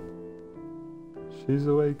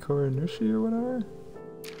 Shizue Kuranushi or whatever?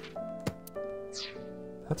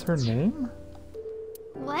 That's her name?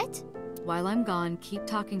 What? While I'm gone, keep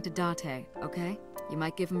talking to Date, okay? You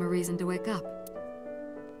might give him a reason to wake up.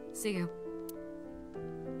 See you.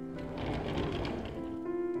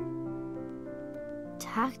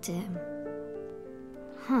 Talk to him.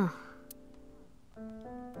 Huh.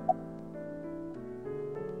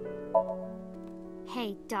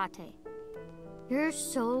 Hey, Date. You're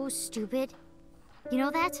so stupid. You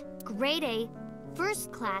know that? Grade A,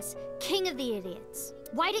 first class, king of the idiots.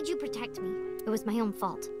 Why did you protect me? It was my own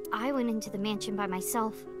fault. I went into the mansion by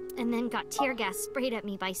myself, and then got tear gas sprayed at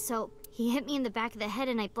me by Soap. He hit me in the back of the head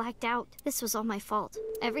and I blacked out. This was all my fault.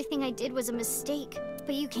 Everything I did was a mistake,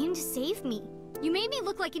 but you came to save me. You made me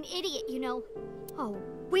look like an idiot, you know. Oh,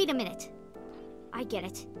 wait a minute. I get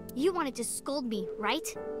it. You wanted to scold me,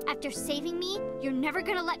 right? After saving me, you're never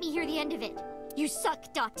gonna let me hear the end of it. You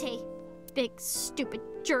suck, Date. Big, stupid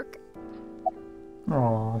jerk.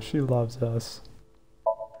 Aw, she loves us.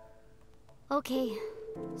 Okay,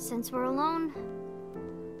 since we're alone,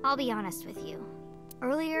 I'll be honest with you.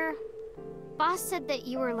 Earlier, Boss said that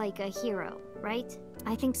you were like a hero, right?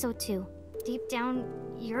 I think so too. Deep down,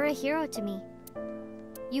 you're a hero to me.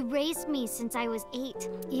 You raised me since I was 8.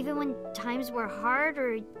 Even when times were hard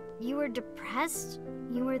or you were depressed,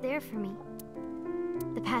 you were there for me.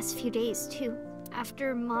 The past few days, too.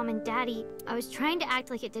 After Mom and Daddy, I was trying to act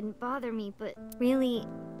like it didn't bother me, but really,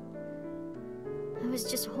 I was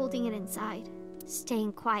just holding it inside,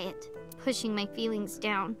 staying quiet, pushing my feelings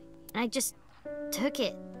down. And I just took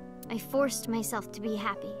it. I forced myself to be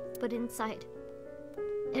happy, but inside,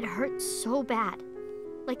 it hurt so bad.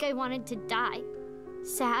 Like I wanted to die.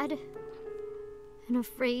 Sad and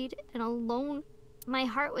afraid and alone. My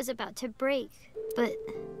heart was about to break. But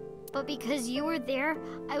because you were there,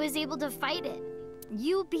 I was able to fight it.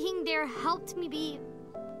 You being there helped me be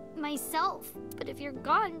myself. But if you're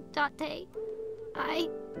gone, Date,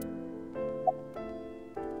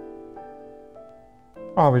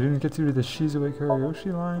 Oh, we didn't get to do the Shizue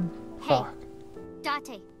karaoke line? Hey, Fuck.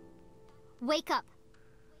 Date, wake up.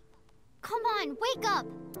 Come on, wake up!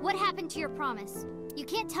 What happened to your promise? You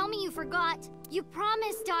can't tell me you forgot. You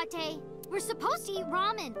promised, Date. We're supposed to eat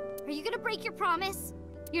ramen. Are you gonna break your promise?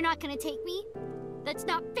 You're not gonna take me? That's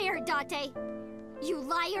not fair, Date. You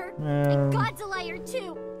liar. And God's a liar,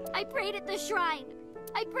 too. I prayed at the shrine.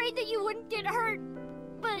 I prayed that you wouldn't get hurt,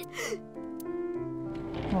 but...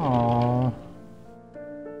 Aww.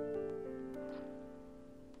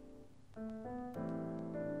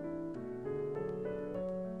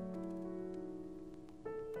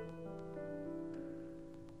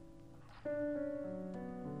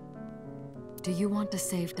 Do you want to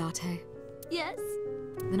save Date? Yes?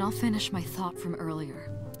 Then I'll finish my thought from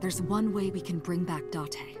earlier. There's one way we can bring back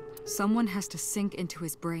Date. Someone has to sink into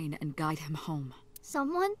his brain and guide him home.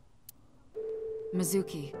 Someone?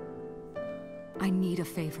 Mizuki, I need a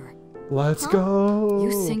favor. Let's go! You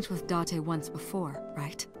synced with Date once before,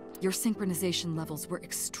 right? Your synchronization levels were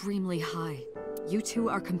extremely high. You two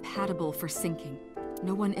are compatible for syncing.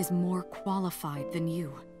 No one is more qualified than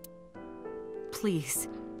you. Please,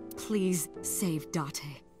 please save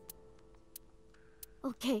Date.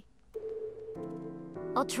 Okay.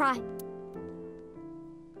 I'll try.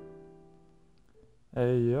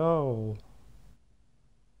 Hey, yo.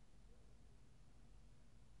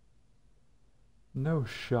 No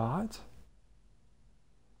shot?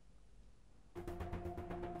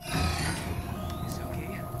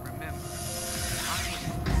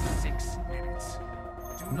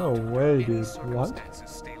 No way, dude. What?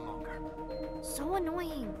 So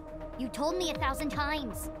annoying. You told me 1,000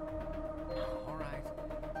 times. Alright.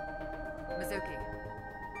 Mizuki,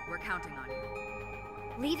 we're counting on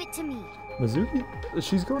you. Leave it to me. Mizuki?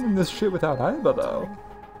 She's going in this shit without Aiba, though.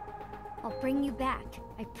 I'll bring you back.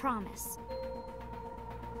 I promise.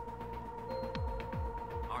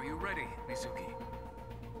 Are you ready, Mizuki?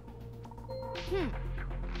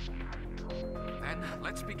 Then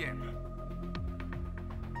let's begin.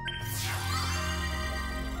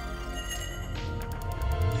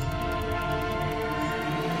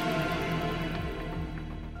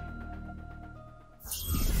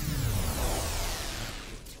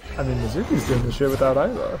 I mean, Mizuki's doing the shit without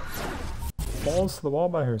Aiba. Falls to the wall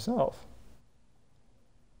by herself.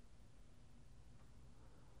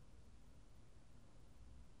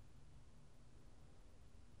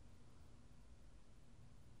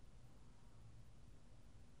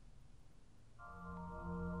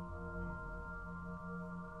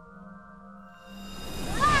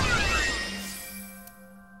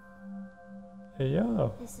 Hey,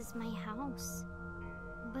 yo. This is my house.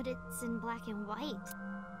 But it's in black and white.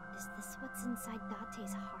 Is this what's inside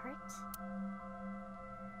Date's heart?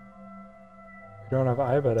 We don't have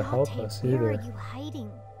Iva to help Date, us where either. are you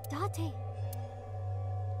hiding? Date.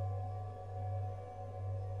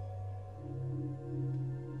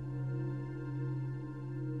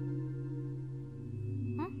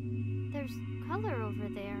 Huh? There's color over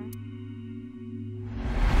there.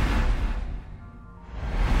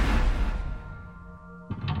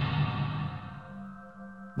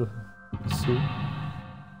 The suit,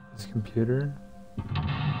 his computer,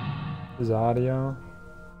 his audio,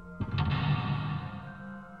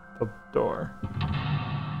 the door,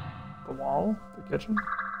 the wall, the kitchen.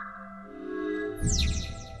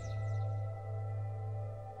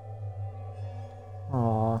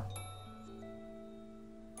 Aww.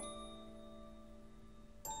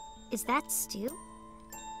 Is that stew?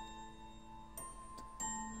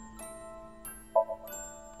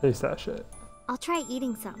 Taste that shit. I'll try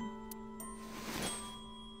eating some.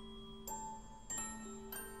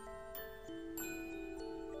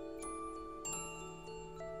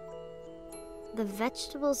 The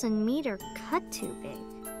vegetables and meat are cut too big.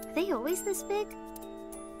 Are they always this big?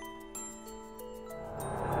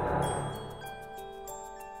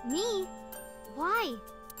 Me? Why?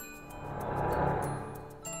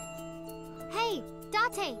 Hey,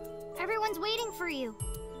 Date! Everyone's waiting for you.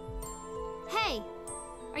 Hey,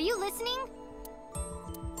 are you listening?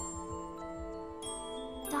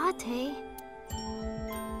 Date?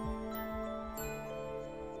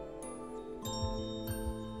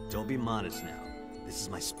 Don't be modest now. This is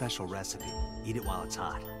my special recipe. Eat it while it's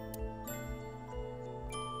hot.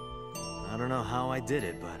 I don't know how I did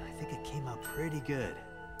it, but I think it came out pretty good.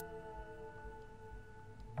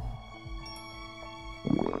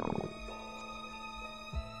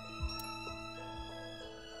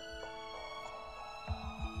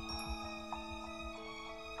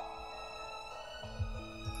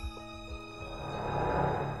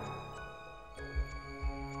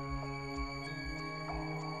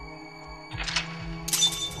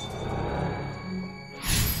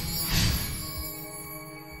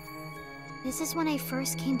 This is when I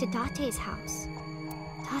first came to Date's house.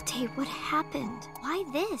 Date, what happened? Why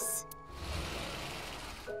this?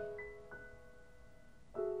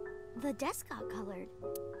 The desk got colored.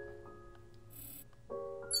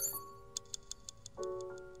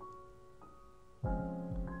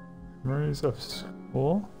 Memories of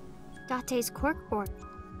school? Date's corkboard.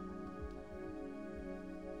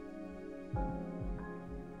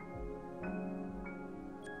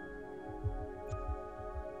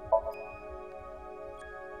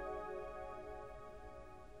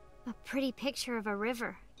 A pretty picture of a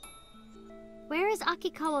river. Where is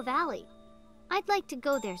Akikawa Valley? I'd like to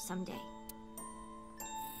go there someday.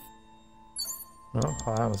 Oh,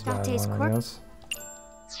 that was a bad Date's one, I cork. guess.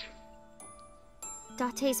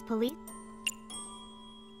 Date's police.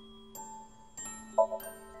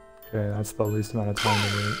 Okay, that's the least amount of time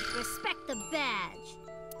to wait. Respect the badge.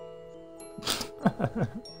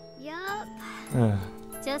 Yup. Yeah.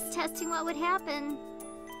 Just testing what would happen.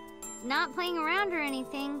 Not playing around or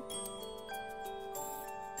anything.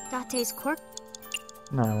 Date's cork.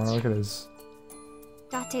 No, I want to look at his...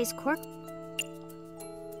 Date's cork.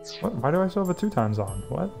 What? Why do I still have it 2 times on?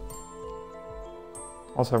 What?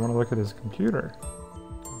 Also, I want to look at his computer.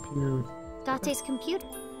 Date's computer.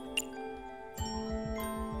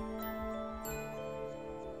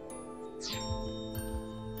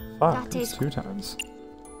 Fuck, Date's it's 2 times.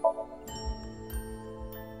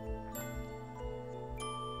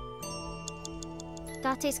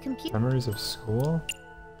 Date's computer. Memories of school?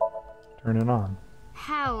 Turn it on.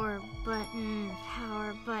 Power button.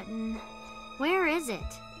 Power button. Where is it?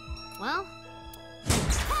 Well.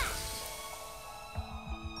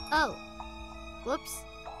 Oh. Whoops.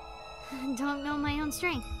 Don't know my own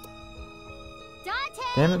strength. Date!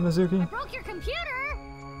 Damn it, Mizuki. I broke your computer!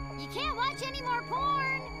 You can't watch any more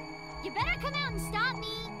porn! You better come out and stop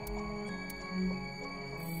me!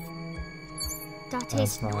 Date's...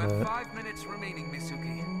 That's not You have it. 5 minutes remaining,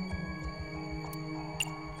 Mizuki.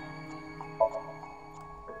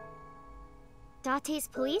 Date's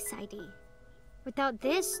police ID. Without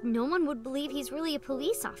this, no one would believe he's really a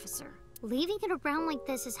police officer. Leaving it around like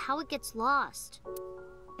this is how it gets lost.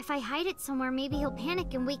 If I hide it somewhere, maybe he'll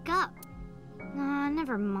panic and wake up. Nah,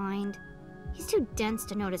 never mind. He's too dense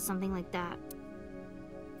to notice something like that.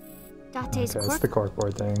 Date's Okay, it's the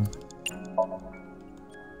corkboard thing.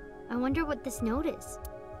 I wonder what this note is.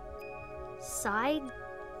 Side?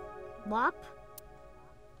 Wop?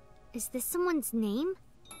 Is this someone's name?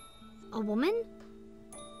 A woman?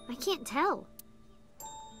 I can't tell.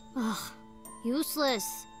 Ugh,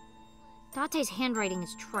 useless. Date's handwriting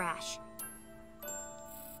is trash.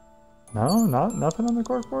 No, nothing on the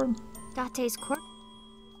corkboard? Date's cork.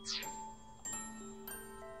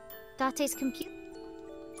 Date's computer.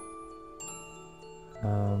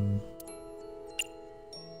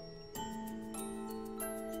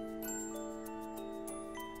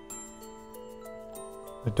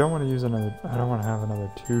 I don't want to use another. I don't want to have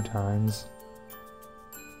another 2 times.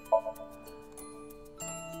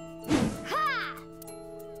 Ha!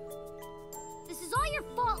 This is all your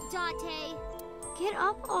fault, Date. Get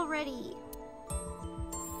up already.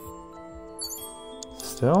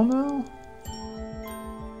 Still no?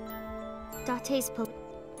 Date's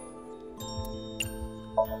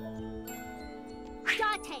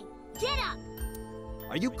Date, get up!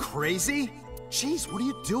 Are you crazy? Jeez, what are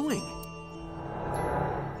you doing?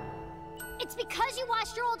 It's because you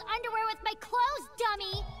washed your old underwear with my clothes,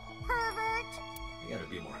 dummy! Pervert! I gotta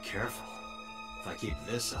be more careful. If I keep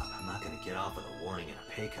this up, I'm not gonna get off with a warning and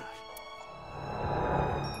a pay cut.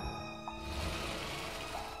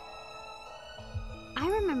 I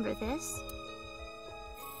remember this.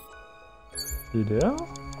 You do?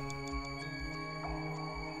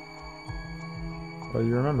 What do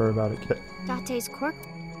you remember about it, Kit? Date's cork.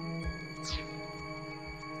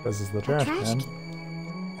 This is the trash can.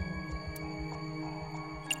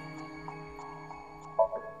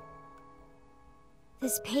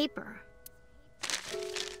 This paper.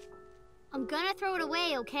 I'm gonna throw it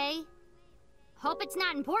away, okay? Hope it's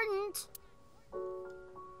not important.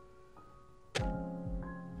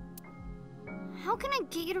 How can I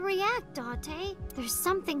get you to react, Date? There's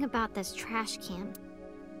something about this trash can.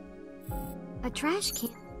 A trash can.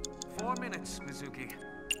 4 minutes, Mizuki.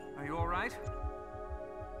 Are you alright?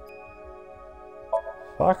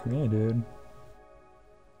 Fuck me, dude.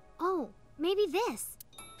 Oh, maybe this.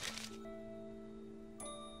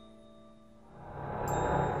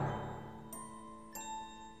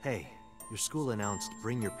 Hey, your school announced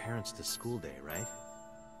bring your parents to school day, right?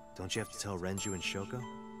 Don't you have to tell Renju and Shoko?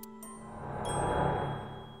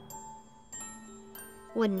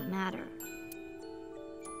 Wouldn't matter.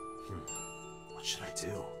 What should I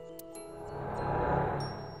do?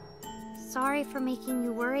 Sorry for making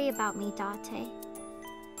you worry about me, Date.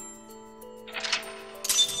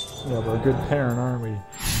 Yeah, we're a good parent, aren't we?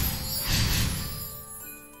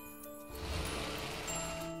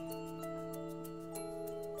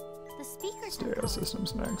 The speakers. Stereo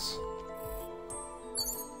systems next.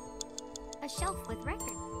 A shelf with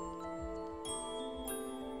records.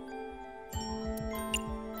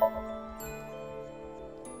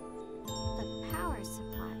 The power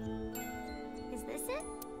supply. Is this it?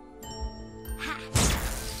 Ha!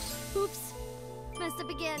 Oops. Messed up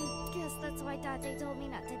again. Guess that's why Date told me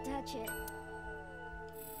not to touch it.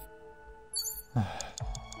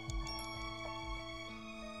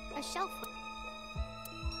 A shelf.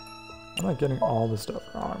 I'm not getting all the stuff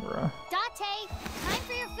wrong, bro. Date, time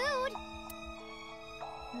for your food.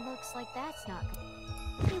 Looks like that's not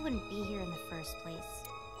good. He wouldn't be here in the first place.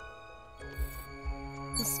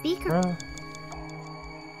 The speaker. Bruh.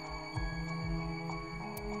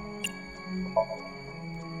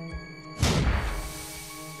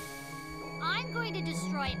 I'm going to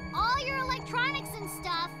destroy all your electronics and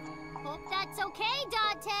stuff. Hope that's okay,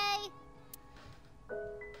 Date.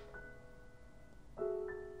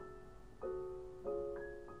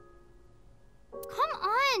 Come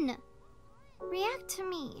on! React to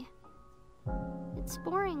me. It's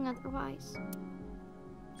boring otherwise.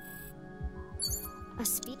 A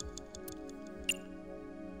speak.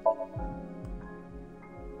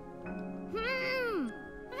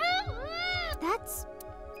 That's...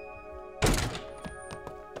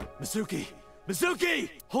 Mizuki! Mizuki!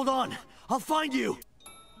 Hold on! I'll find you!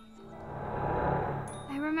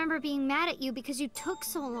 I remember being mad at you because you took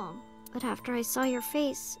so long. But after I saw your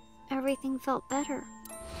face, everything felt better.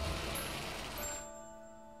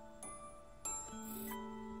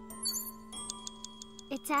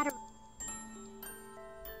 It's at a...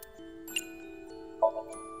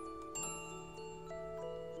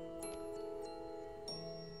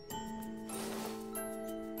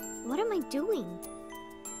 What am I doing?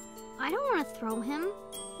 I don't want to throw him.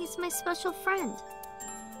 He's my special friend.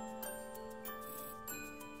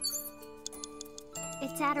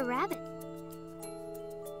 It's at a rabbit.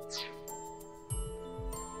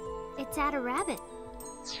 It's at a rabbit.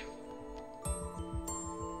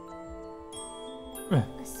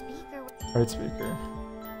 A speaker. Right speaker.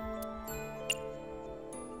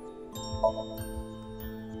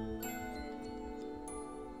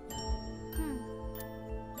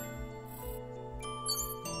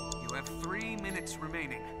 You have 3 minutes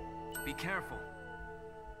remaining. Be careful.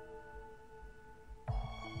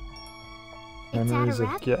 Memories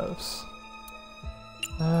of gifts.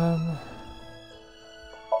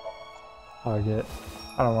 Hug it.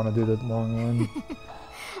 I don't want to do the long one.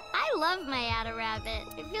 I love my Ada rabbit.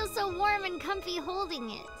 It feels so warm and comfy holding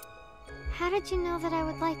it. How did you know that I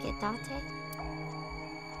would like it, Date?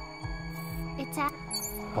 It's at...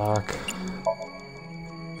 Fuck.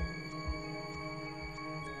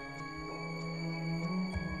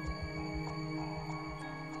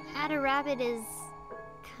 Ada rabbit is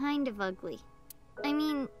kind of ugly. I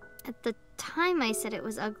mean, at the time I said it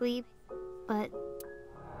was ugly, but...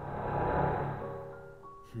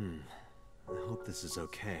 I hope this is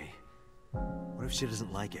okay. What if she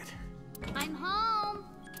doesn't like it? I'm home!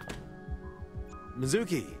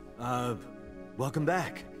 Mizuki, welcome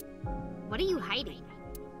back. What are you hiding?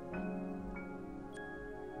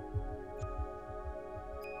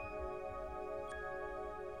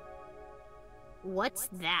 What's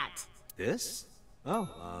that? This? Oh,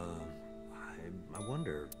 I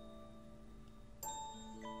wonder...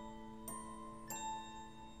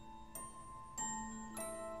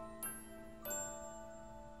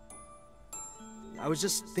 I was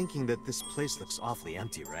just thinking that this place looks awfully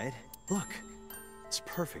empty, right? Look, it's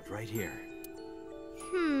perfect right here.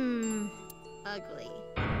 Ugly.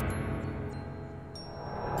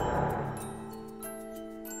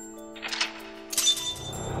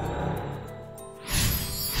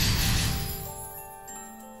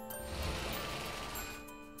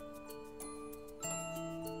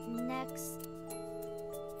 Next.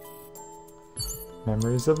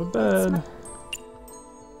 Memories of a bed.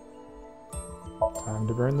 Time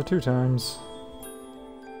to burn the 2 times.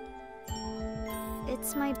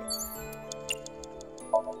 It's my...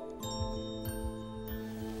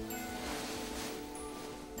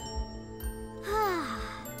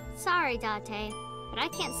 Sorry, Date, but I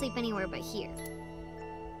can't sleep anywhere but here.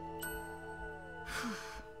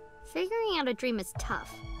 Figuring out a dream is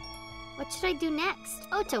tough. What should I do next?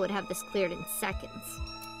 Otto would have this cleared in seconds.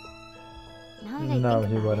 Now that I think No,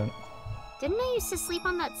 he about wouldn't. it, didn't I used to sleep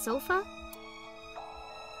on that sofa?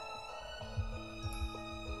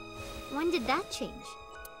 When did that change?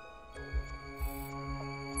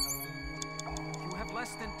 You have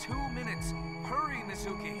less than 2 minutes. Hurry,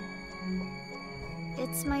 Mizuki.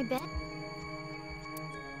 It's my bed.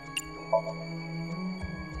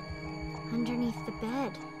 Underneath the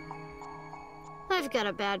bed. I've got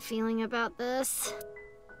a bad feeling about this.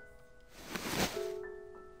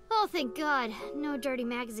 Oh, thank God. No dirty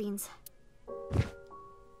magazines.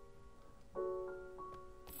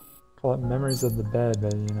 Call it memories of the bed,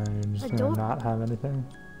 but you know, you're just Adore- gonna not have anything.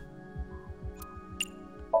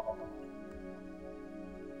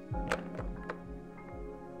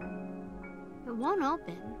 It won't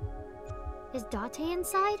open. Is Date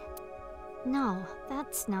inside? No,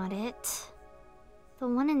 that's not it. The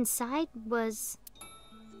one inside was...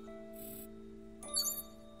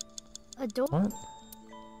 a door. What?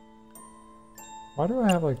 Why do I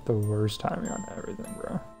have like the worst timing on everything,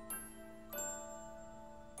 bro?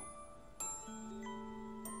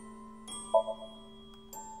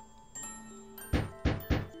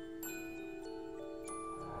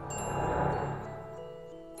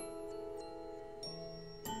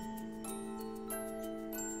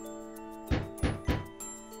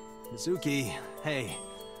 Mizuki, hey.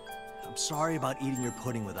 I'm sorry about eating your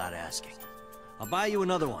pudding without asking. I'll buy you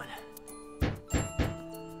another one.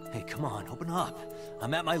 Hey, come on, open up.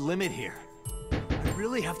 I'm at my limit here. I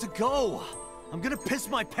really have to go. I'm gonna piss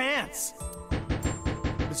my pants.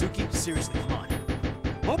 Mizuki, seriously, come on.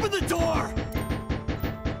 Open the door!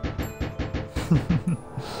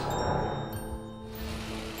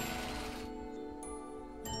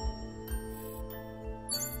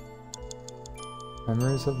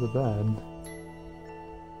 Memories of the bed.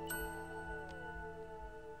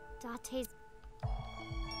 Date's...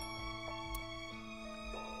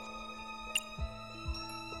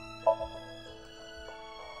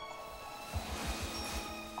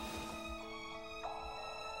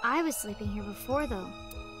 I was sleeping here before, though.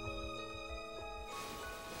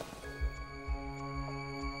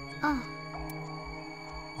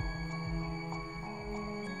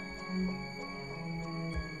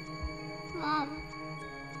 Mom.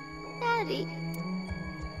 Daddy.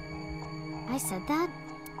 I said that?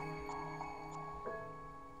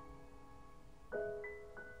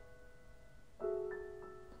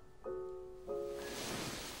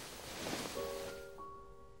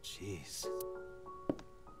 Jeez.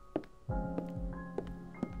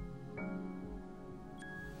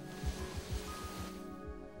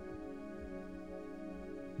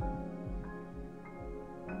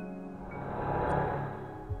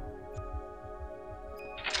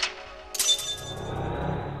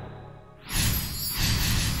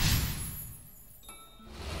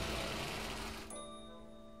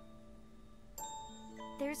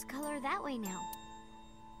 There's color that way now.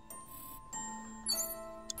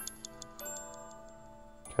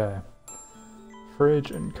 Okay.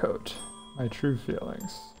 Fridge and coat. My true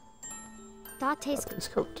feelings. Date's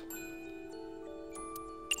coat.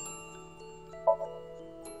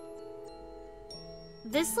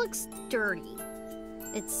 This looks dirty.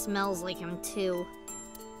 It smells like him too.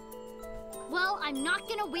 Well, I'm not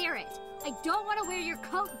gonna wear it. I don't want to wear your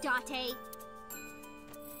coat, Date.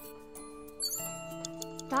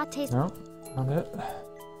 Date's... No, not it.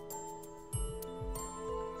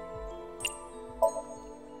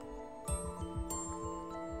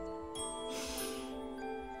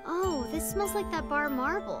 Oh, this smells like that bar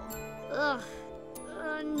marble. Ugh.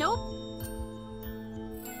 Nope.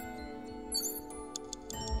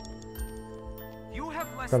 You have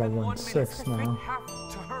less Got a than 1 minute. 1-6 now. Have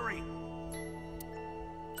to hurry.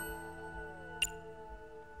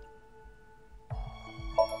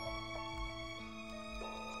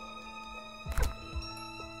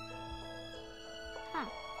 Huh.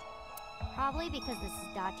 Probably because this is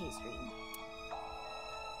Date's dream.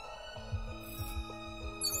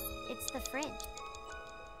 It's the fridge.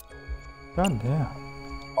 God damn.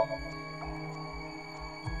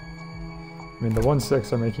 I mean, the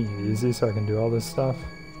 1-6 are making it easy so I can do all this stuff.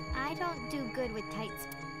 I don't do good with tights.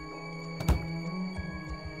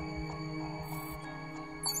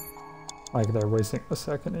 Like, they're wasting a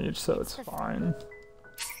second each, so it's fine.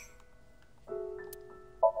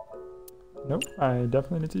 Nope, I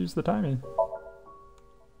definitely need to use the timing.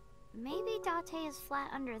 Maybe Date is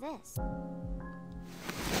flat under this.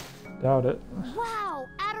 Doubt it. Wow,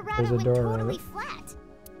 There's Adarada a went door totally right. flat.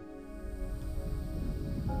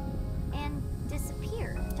 And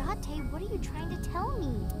disappeared. Date, what are you trying to tell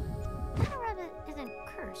me? Adarada isn't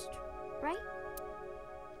cursed, right?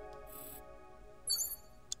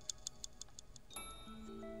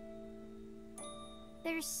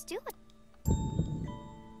 There's still a...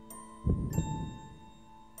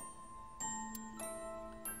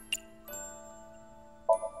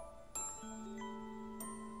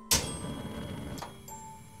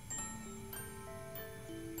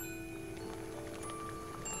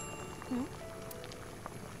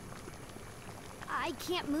 I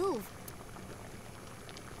can't move.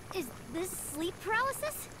 Is this sleep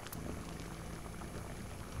paralysis?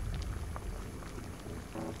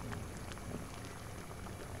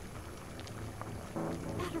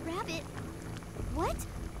 Not a rabbit. What?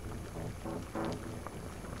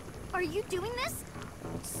 Are you doing this?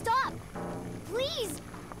 Stop! Please!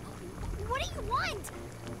 What do you want?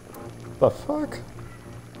 The fuck?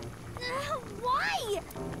 Why?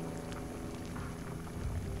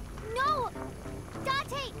 No!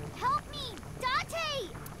 Date! Help me!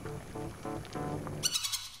 Date!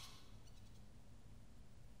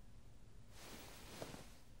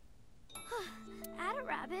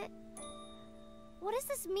 Adarabit? What does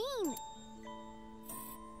this mean?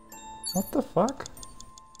 What the fuck?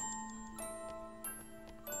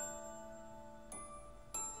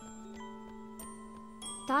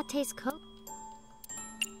 Date's coat?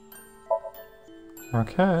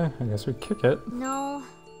 Okay, I guess we kick it. No,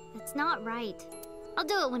 that's not right. I'll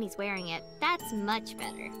do it when he's wearing it. That's much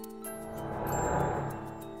better.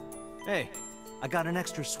 Hey, I got an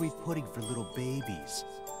extra sweet pudding for little babies.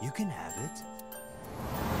 You can have it.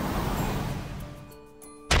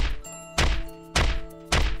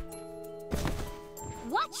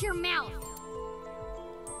 Watch your mouth!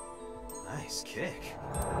 Nice kick.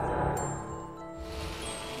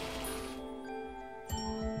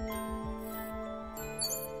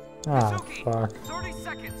 Ah, Mizuki, fuck. 30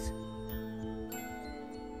 seconds.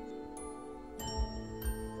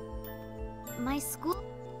 My school...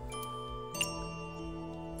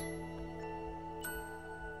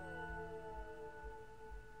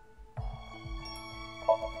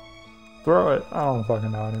 Throw it. I don't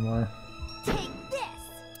fucking know anymore. Take this!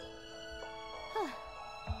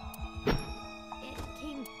 It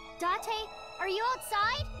came... Date, are you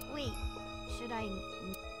outside? Wait, should I...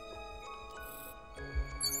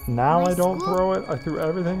 Now My I don't school- throw it. I threw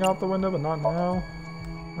everything out the window, but not now.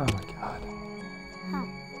 Oh my god. Huh.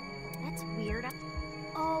 That's weird.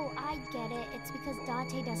 Oh, I get it. It's because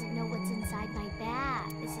Date doesn't know what's inside my bag.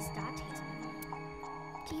 This is Date's memory.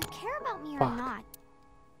 Do you care about me or Fuck. not?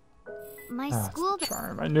 My Ah, it's school... the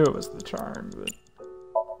charm. I knew it was the charm,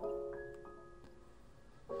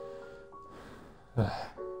 but...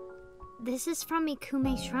 This is from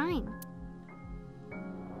Ikume Shrine.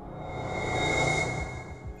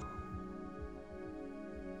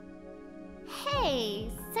 Hey,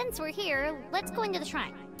 since we're here, let's go into the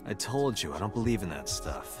shrine. I told you, I don't believe in that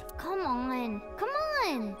stuff. Come on, come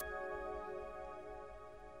on!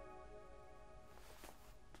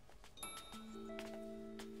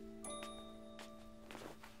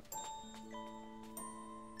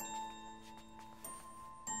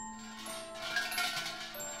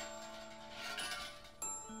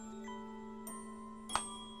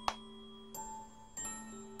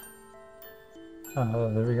 Are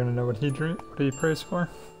we gonna know what he prays for?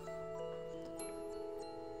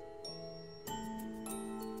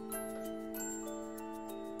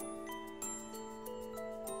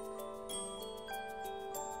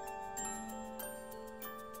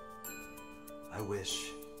 I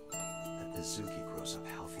wish that Mizuki grows up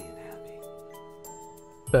healthy and happy.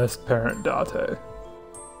 Best parent Date.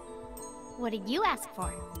 What did you ask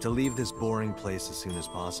for? To leave this boring place as soon as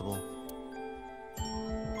possible.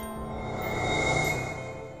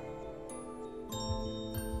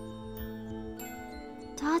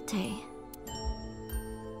 Date.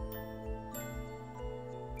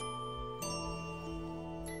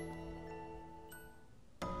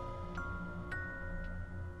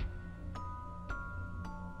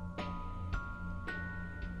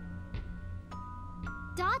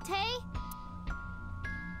 Date?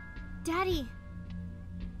 Daddy.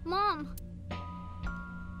 Mom.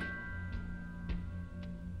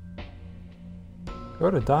 Go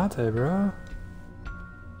to Date, bro.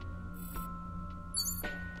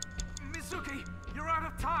 Mizuki, you're out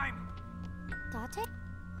of time. Date?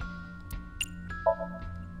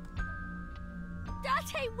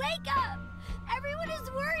 Date, wake up! Everyone is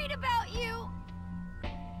worried about you!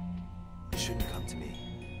 You shouldn't come to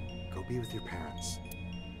me. Go be with your parents.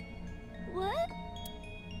 What?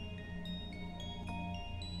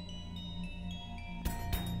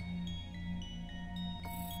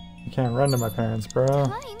 You can't run to my parents, bro.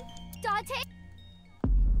 Fine. Date?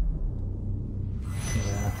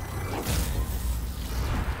 Yeah.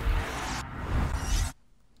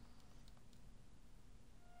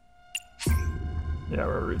 Yeah,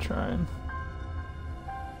 we're retrying.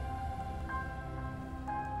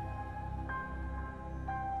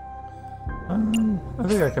 I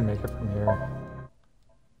think I can make it from here.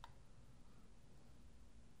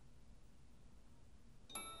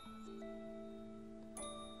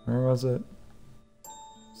 Where was it?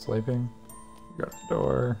 Sleeping? Got a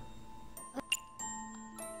door.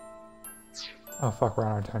 Oh fuck, we're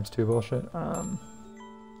on our ×2 bullshit.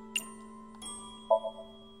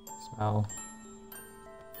 Smell.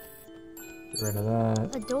 Get rid of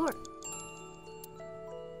that. A door.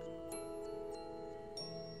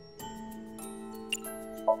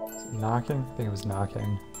 Is it knocking? I think it was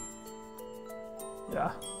knocking.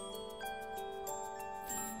 Yeah.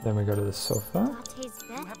 Then we go to the sofa.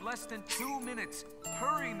 You have less than 2 minutes.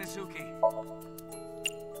 Hurry, Mizuki.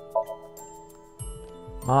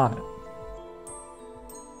 On it.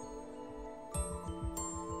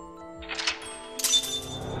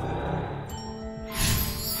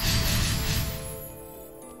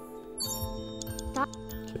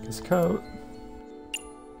 Kick his coat.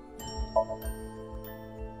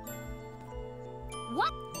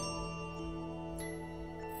 What?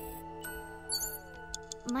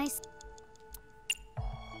 My...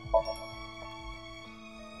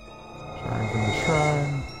 Shrine from the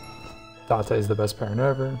shrine. Date is the best parent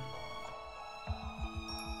ever.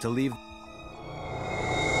 To leave.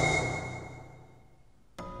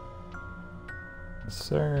 Yes,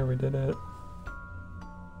 sir, we did it.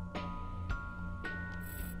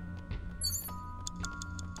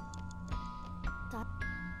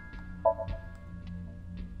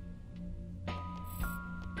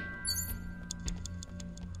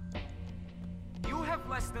 You have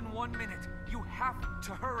less than 1 minute. You have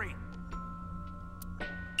to hurry.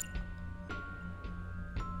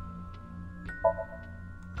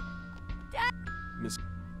 Miss.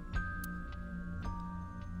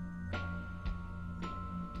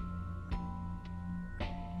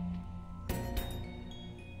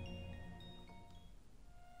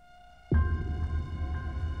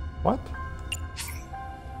 What?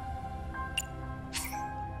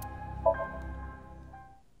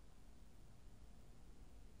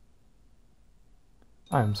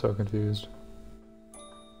 I am so confused.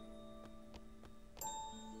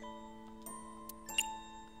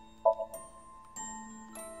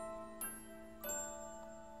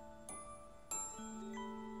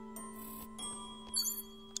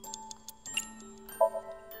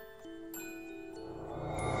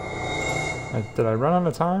 Did I run out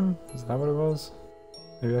of time? Is that what it was?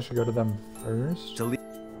 Maybe I should go to them first? To leave.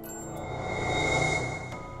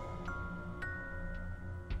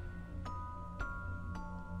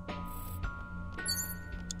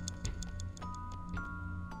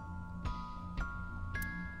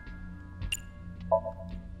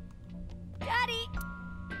 Daddy!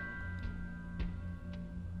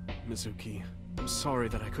 Mizuki, I'm sorry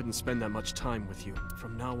that I couldn't spend that much time with you.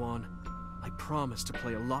 From now on, I promise to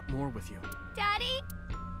play a lot more with you. Daddy!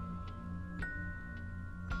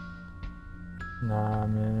 Nah,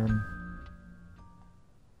 man.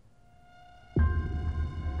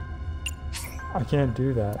 I can't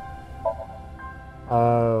do that.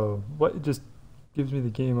 Oh, what? It just gives me the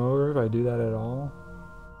game over if I do that at all?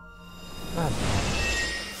 God.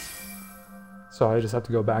 So I just have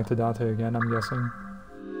to go back to Date again, I'm guessing.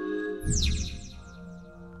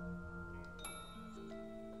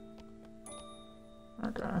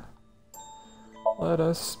 Okay. Let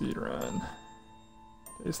us speedrun.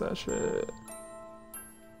 Face that shit.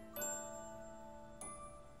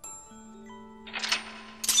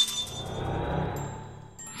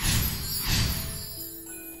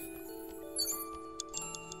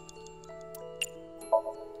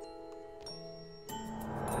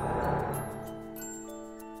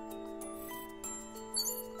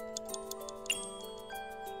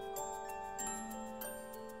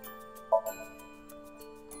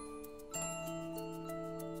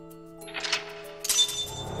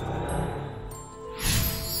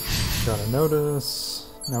 Got a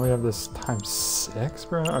notice. Now we have this times 6,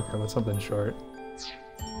 bro? Okay, what's something short?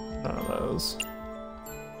 None of those.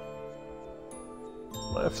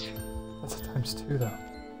 Lift. That's a times 2 though.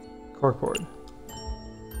 Corkboard.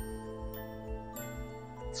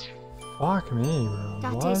 Fuck me, bro.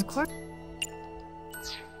 Dante's What?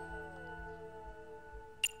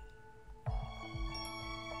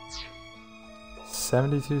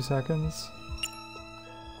 72 seconds?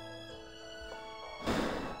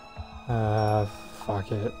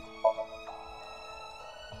 Fuck it.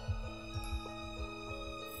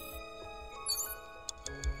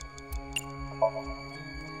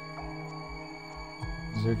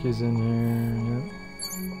 Zuki's in here, yep.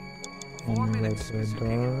 And go to the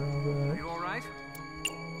door a bit. Alright?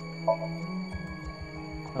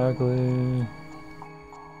 Ugly.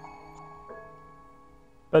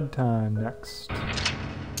 Bedtime next.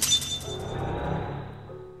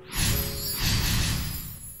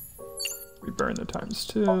 We burn the times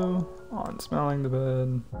 2 on smelling the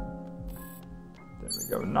bed. Then we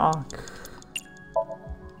go knock.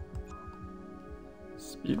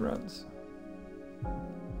 Speed runs.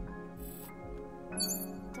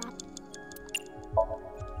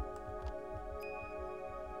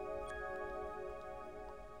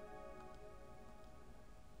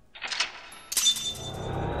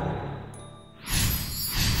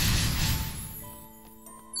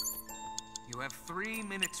 You have 3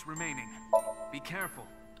 minutes remaining. Be careful.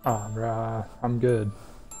 Ah, bruh, I'm good.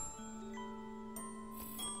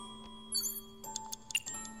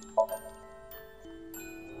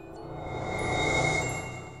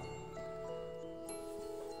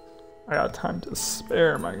 I got time to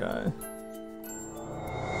spare, my guy.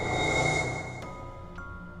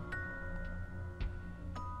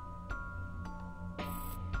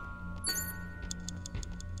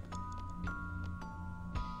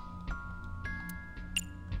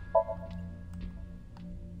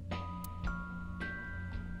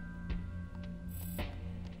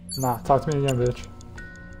 Nah, talk to me again, bitch.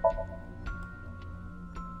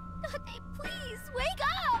 Please, wake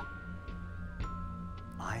up!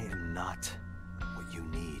 I am not what you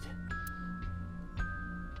need.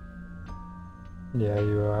 Yeah,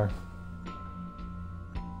 you are.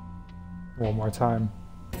 One more time.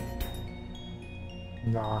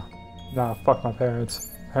 Nah. Nah, fuck my parents.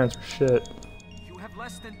 Parents were shit. You have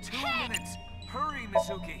less than 2 minutes. Hurry,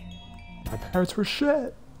 Mizuki. My parents were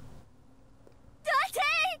shit.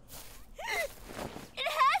 Date! It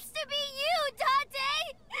has to be you,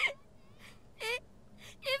 Date!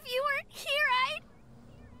 If you weren't here, I'd...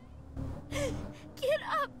 Get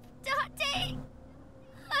up, Date!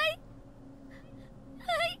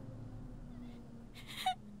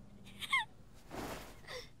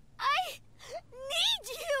 I need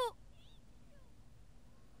you!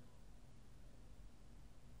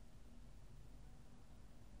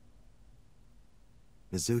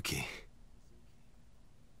 Mizuki.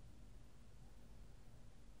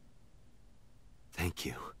 Thank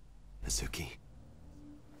you, Mizuki.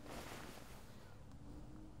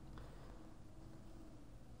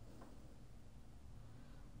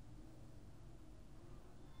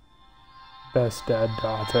 Best dad,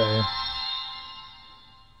 Date.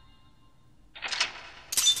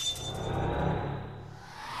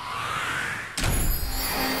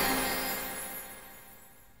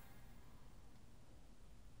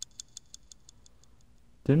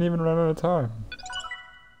 Didn't even run out of time.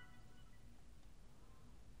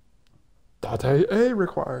 Date A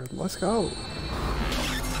required. Let's go.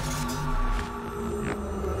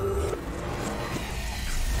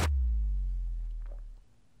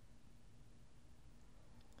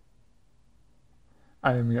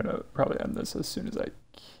 I am gonna probably end this as soon as I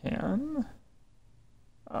can.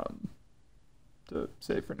 To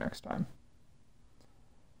save for next time.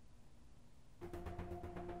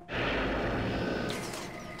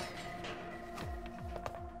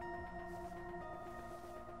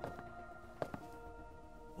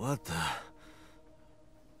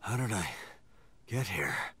 get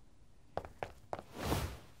here?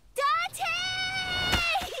 Dante!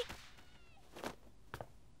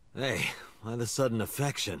 Hey, why the sudden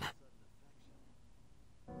affection?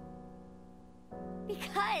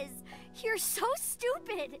 Because you're so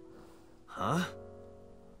stupid. Huh?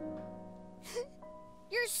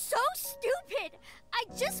 You're so stupid. I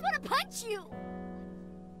just want to punch you.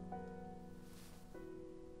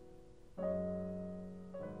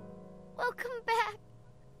 Welcome back.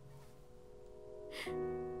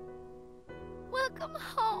 Welcome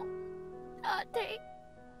home, Dante.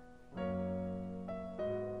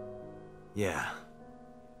 Yeah,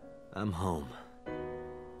 I'm home.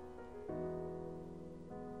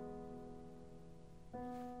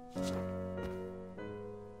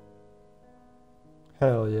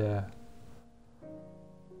 Hell yeah.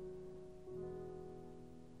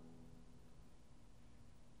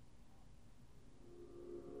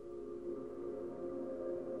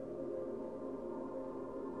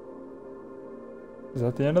 Is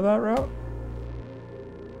that the end of that route?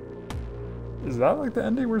 Is that like the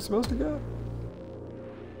ending we're supposed to get?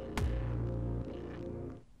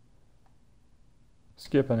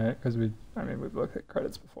 Skipping it because we've looked at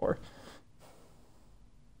credits before.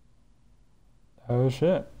 Oh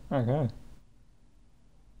shit. Okay.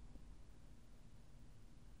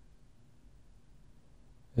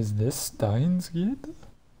 Is this Steins Gate?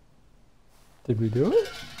 Did we do it?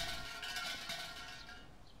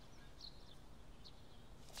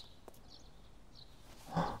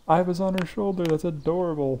 I was on her shoulder, that's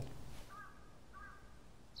adorable.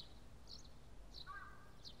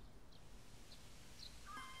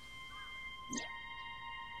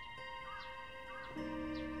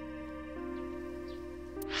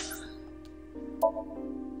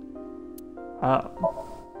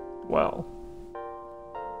 Well.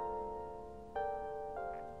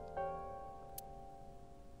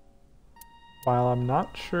 While I'm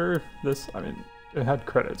not sure if this, it had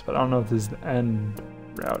credits, but I don't know if this is the end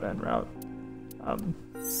route.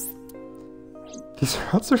 These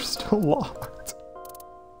routes are still locked.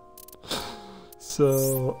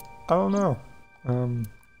 So, I don't know.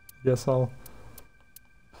 Guess I'll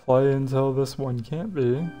play until this one can't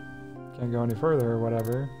go any further or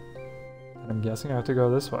whatever. And I'm guessing I have to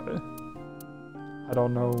go this way. I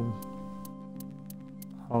don't know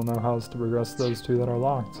how else to progress those two that are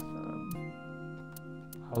locked.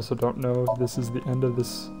 I also don't know if this is the end of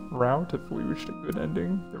this route, if we reached a good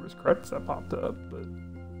ending. There was credits that popped up, but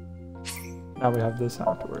now we have this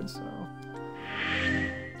afterwards, so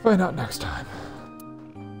find out next time.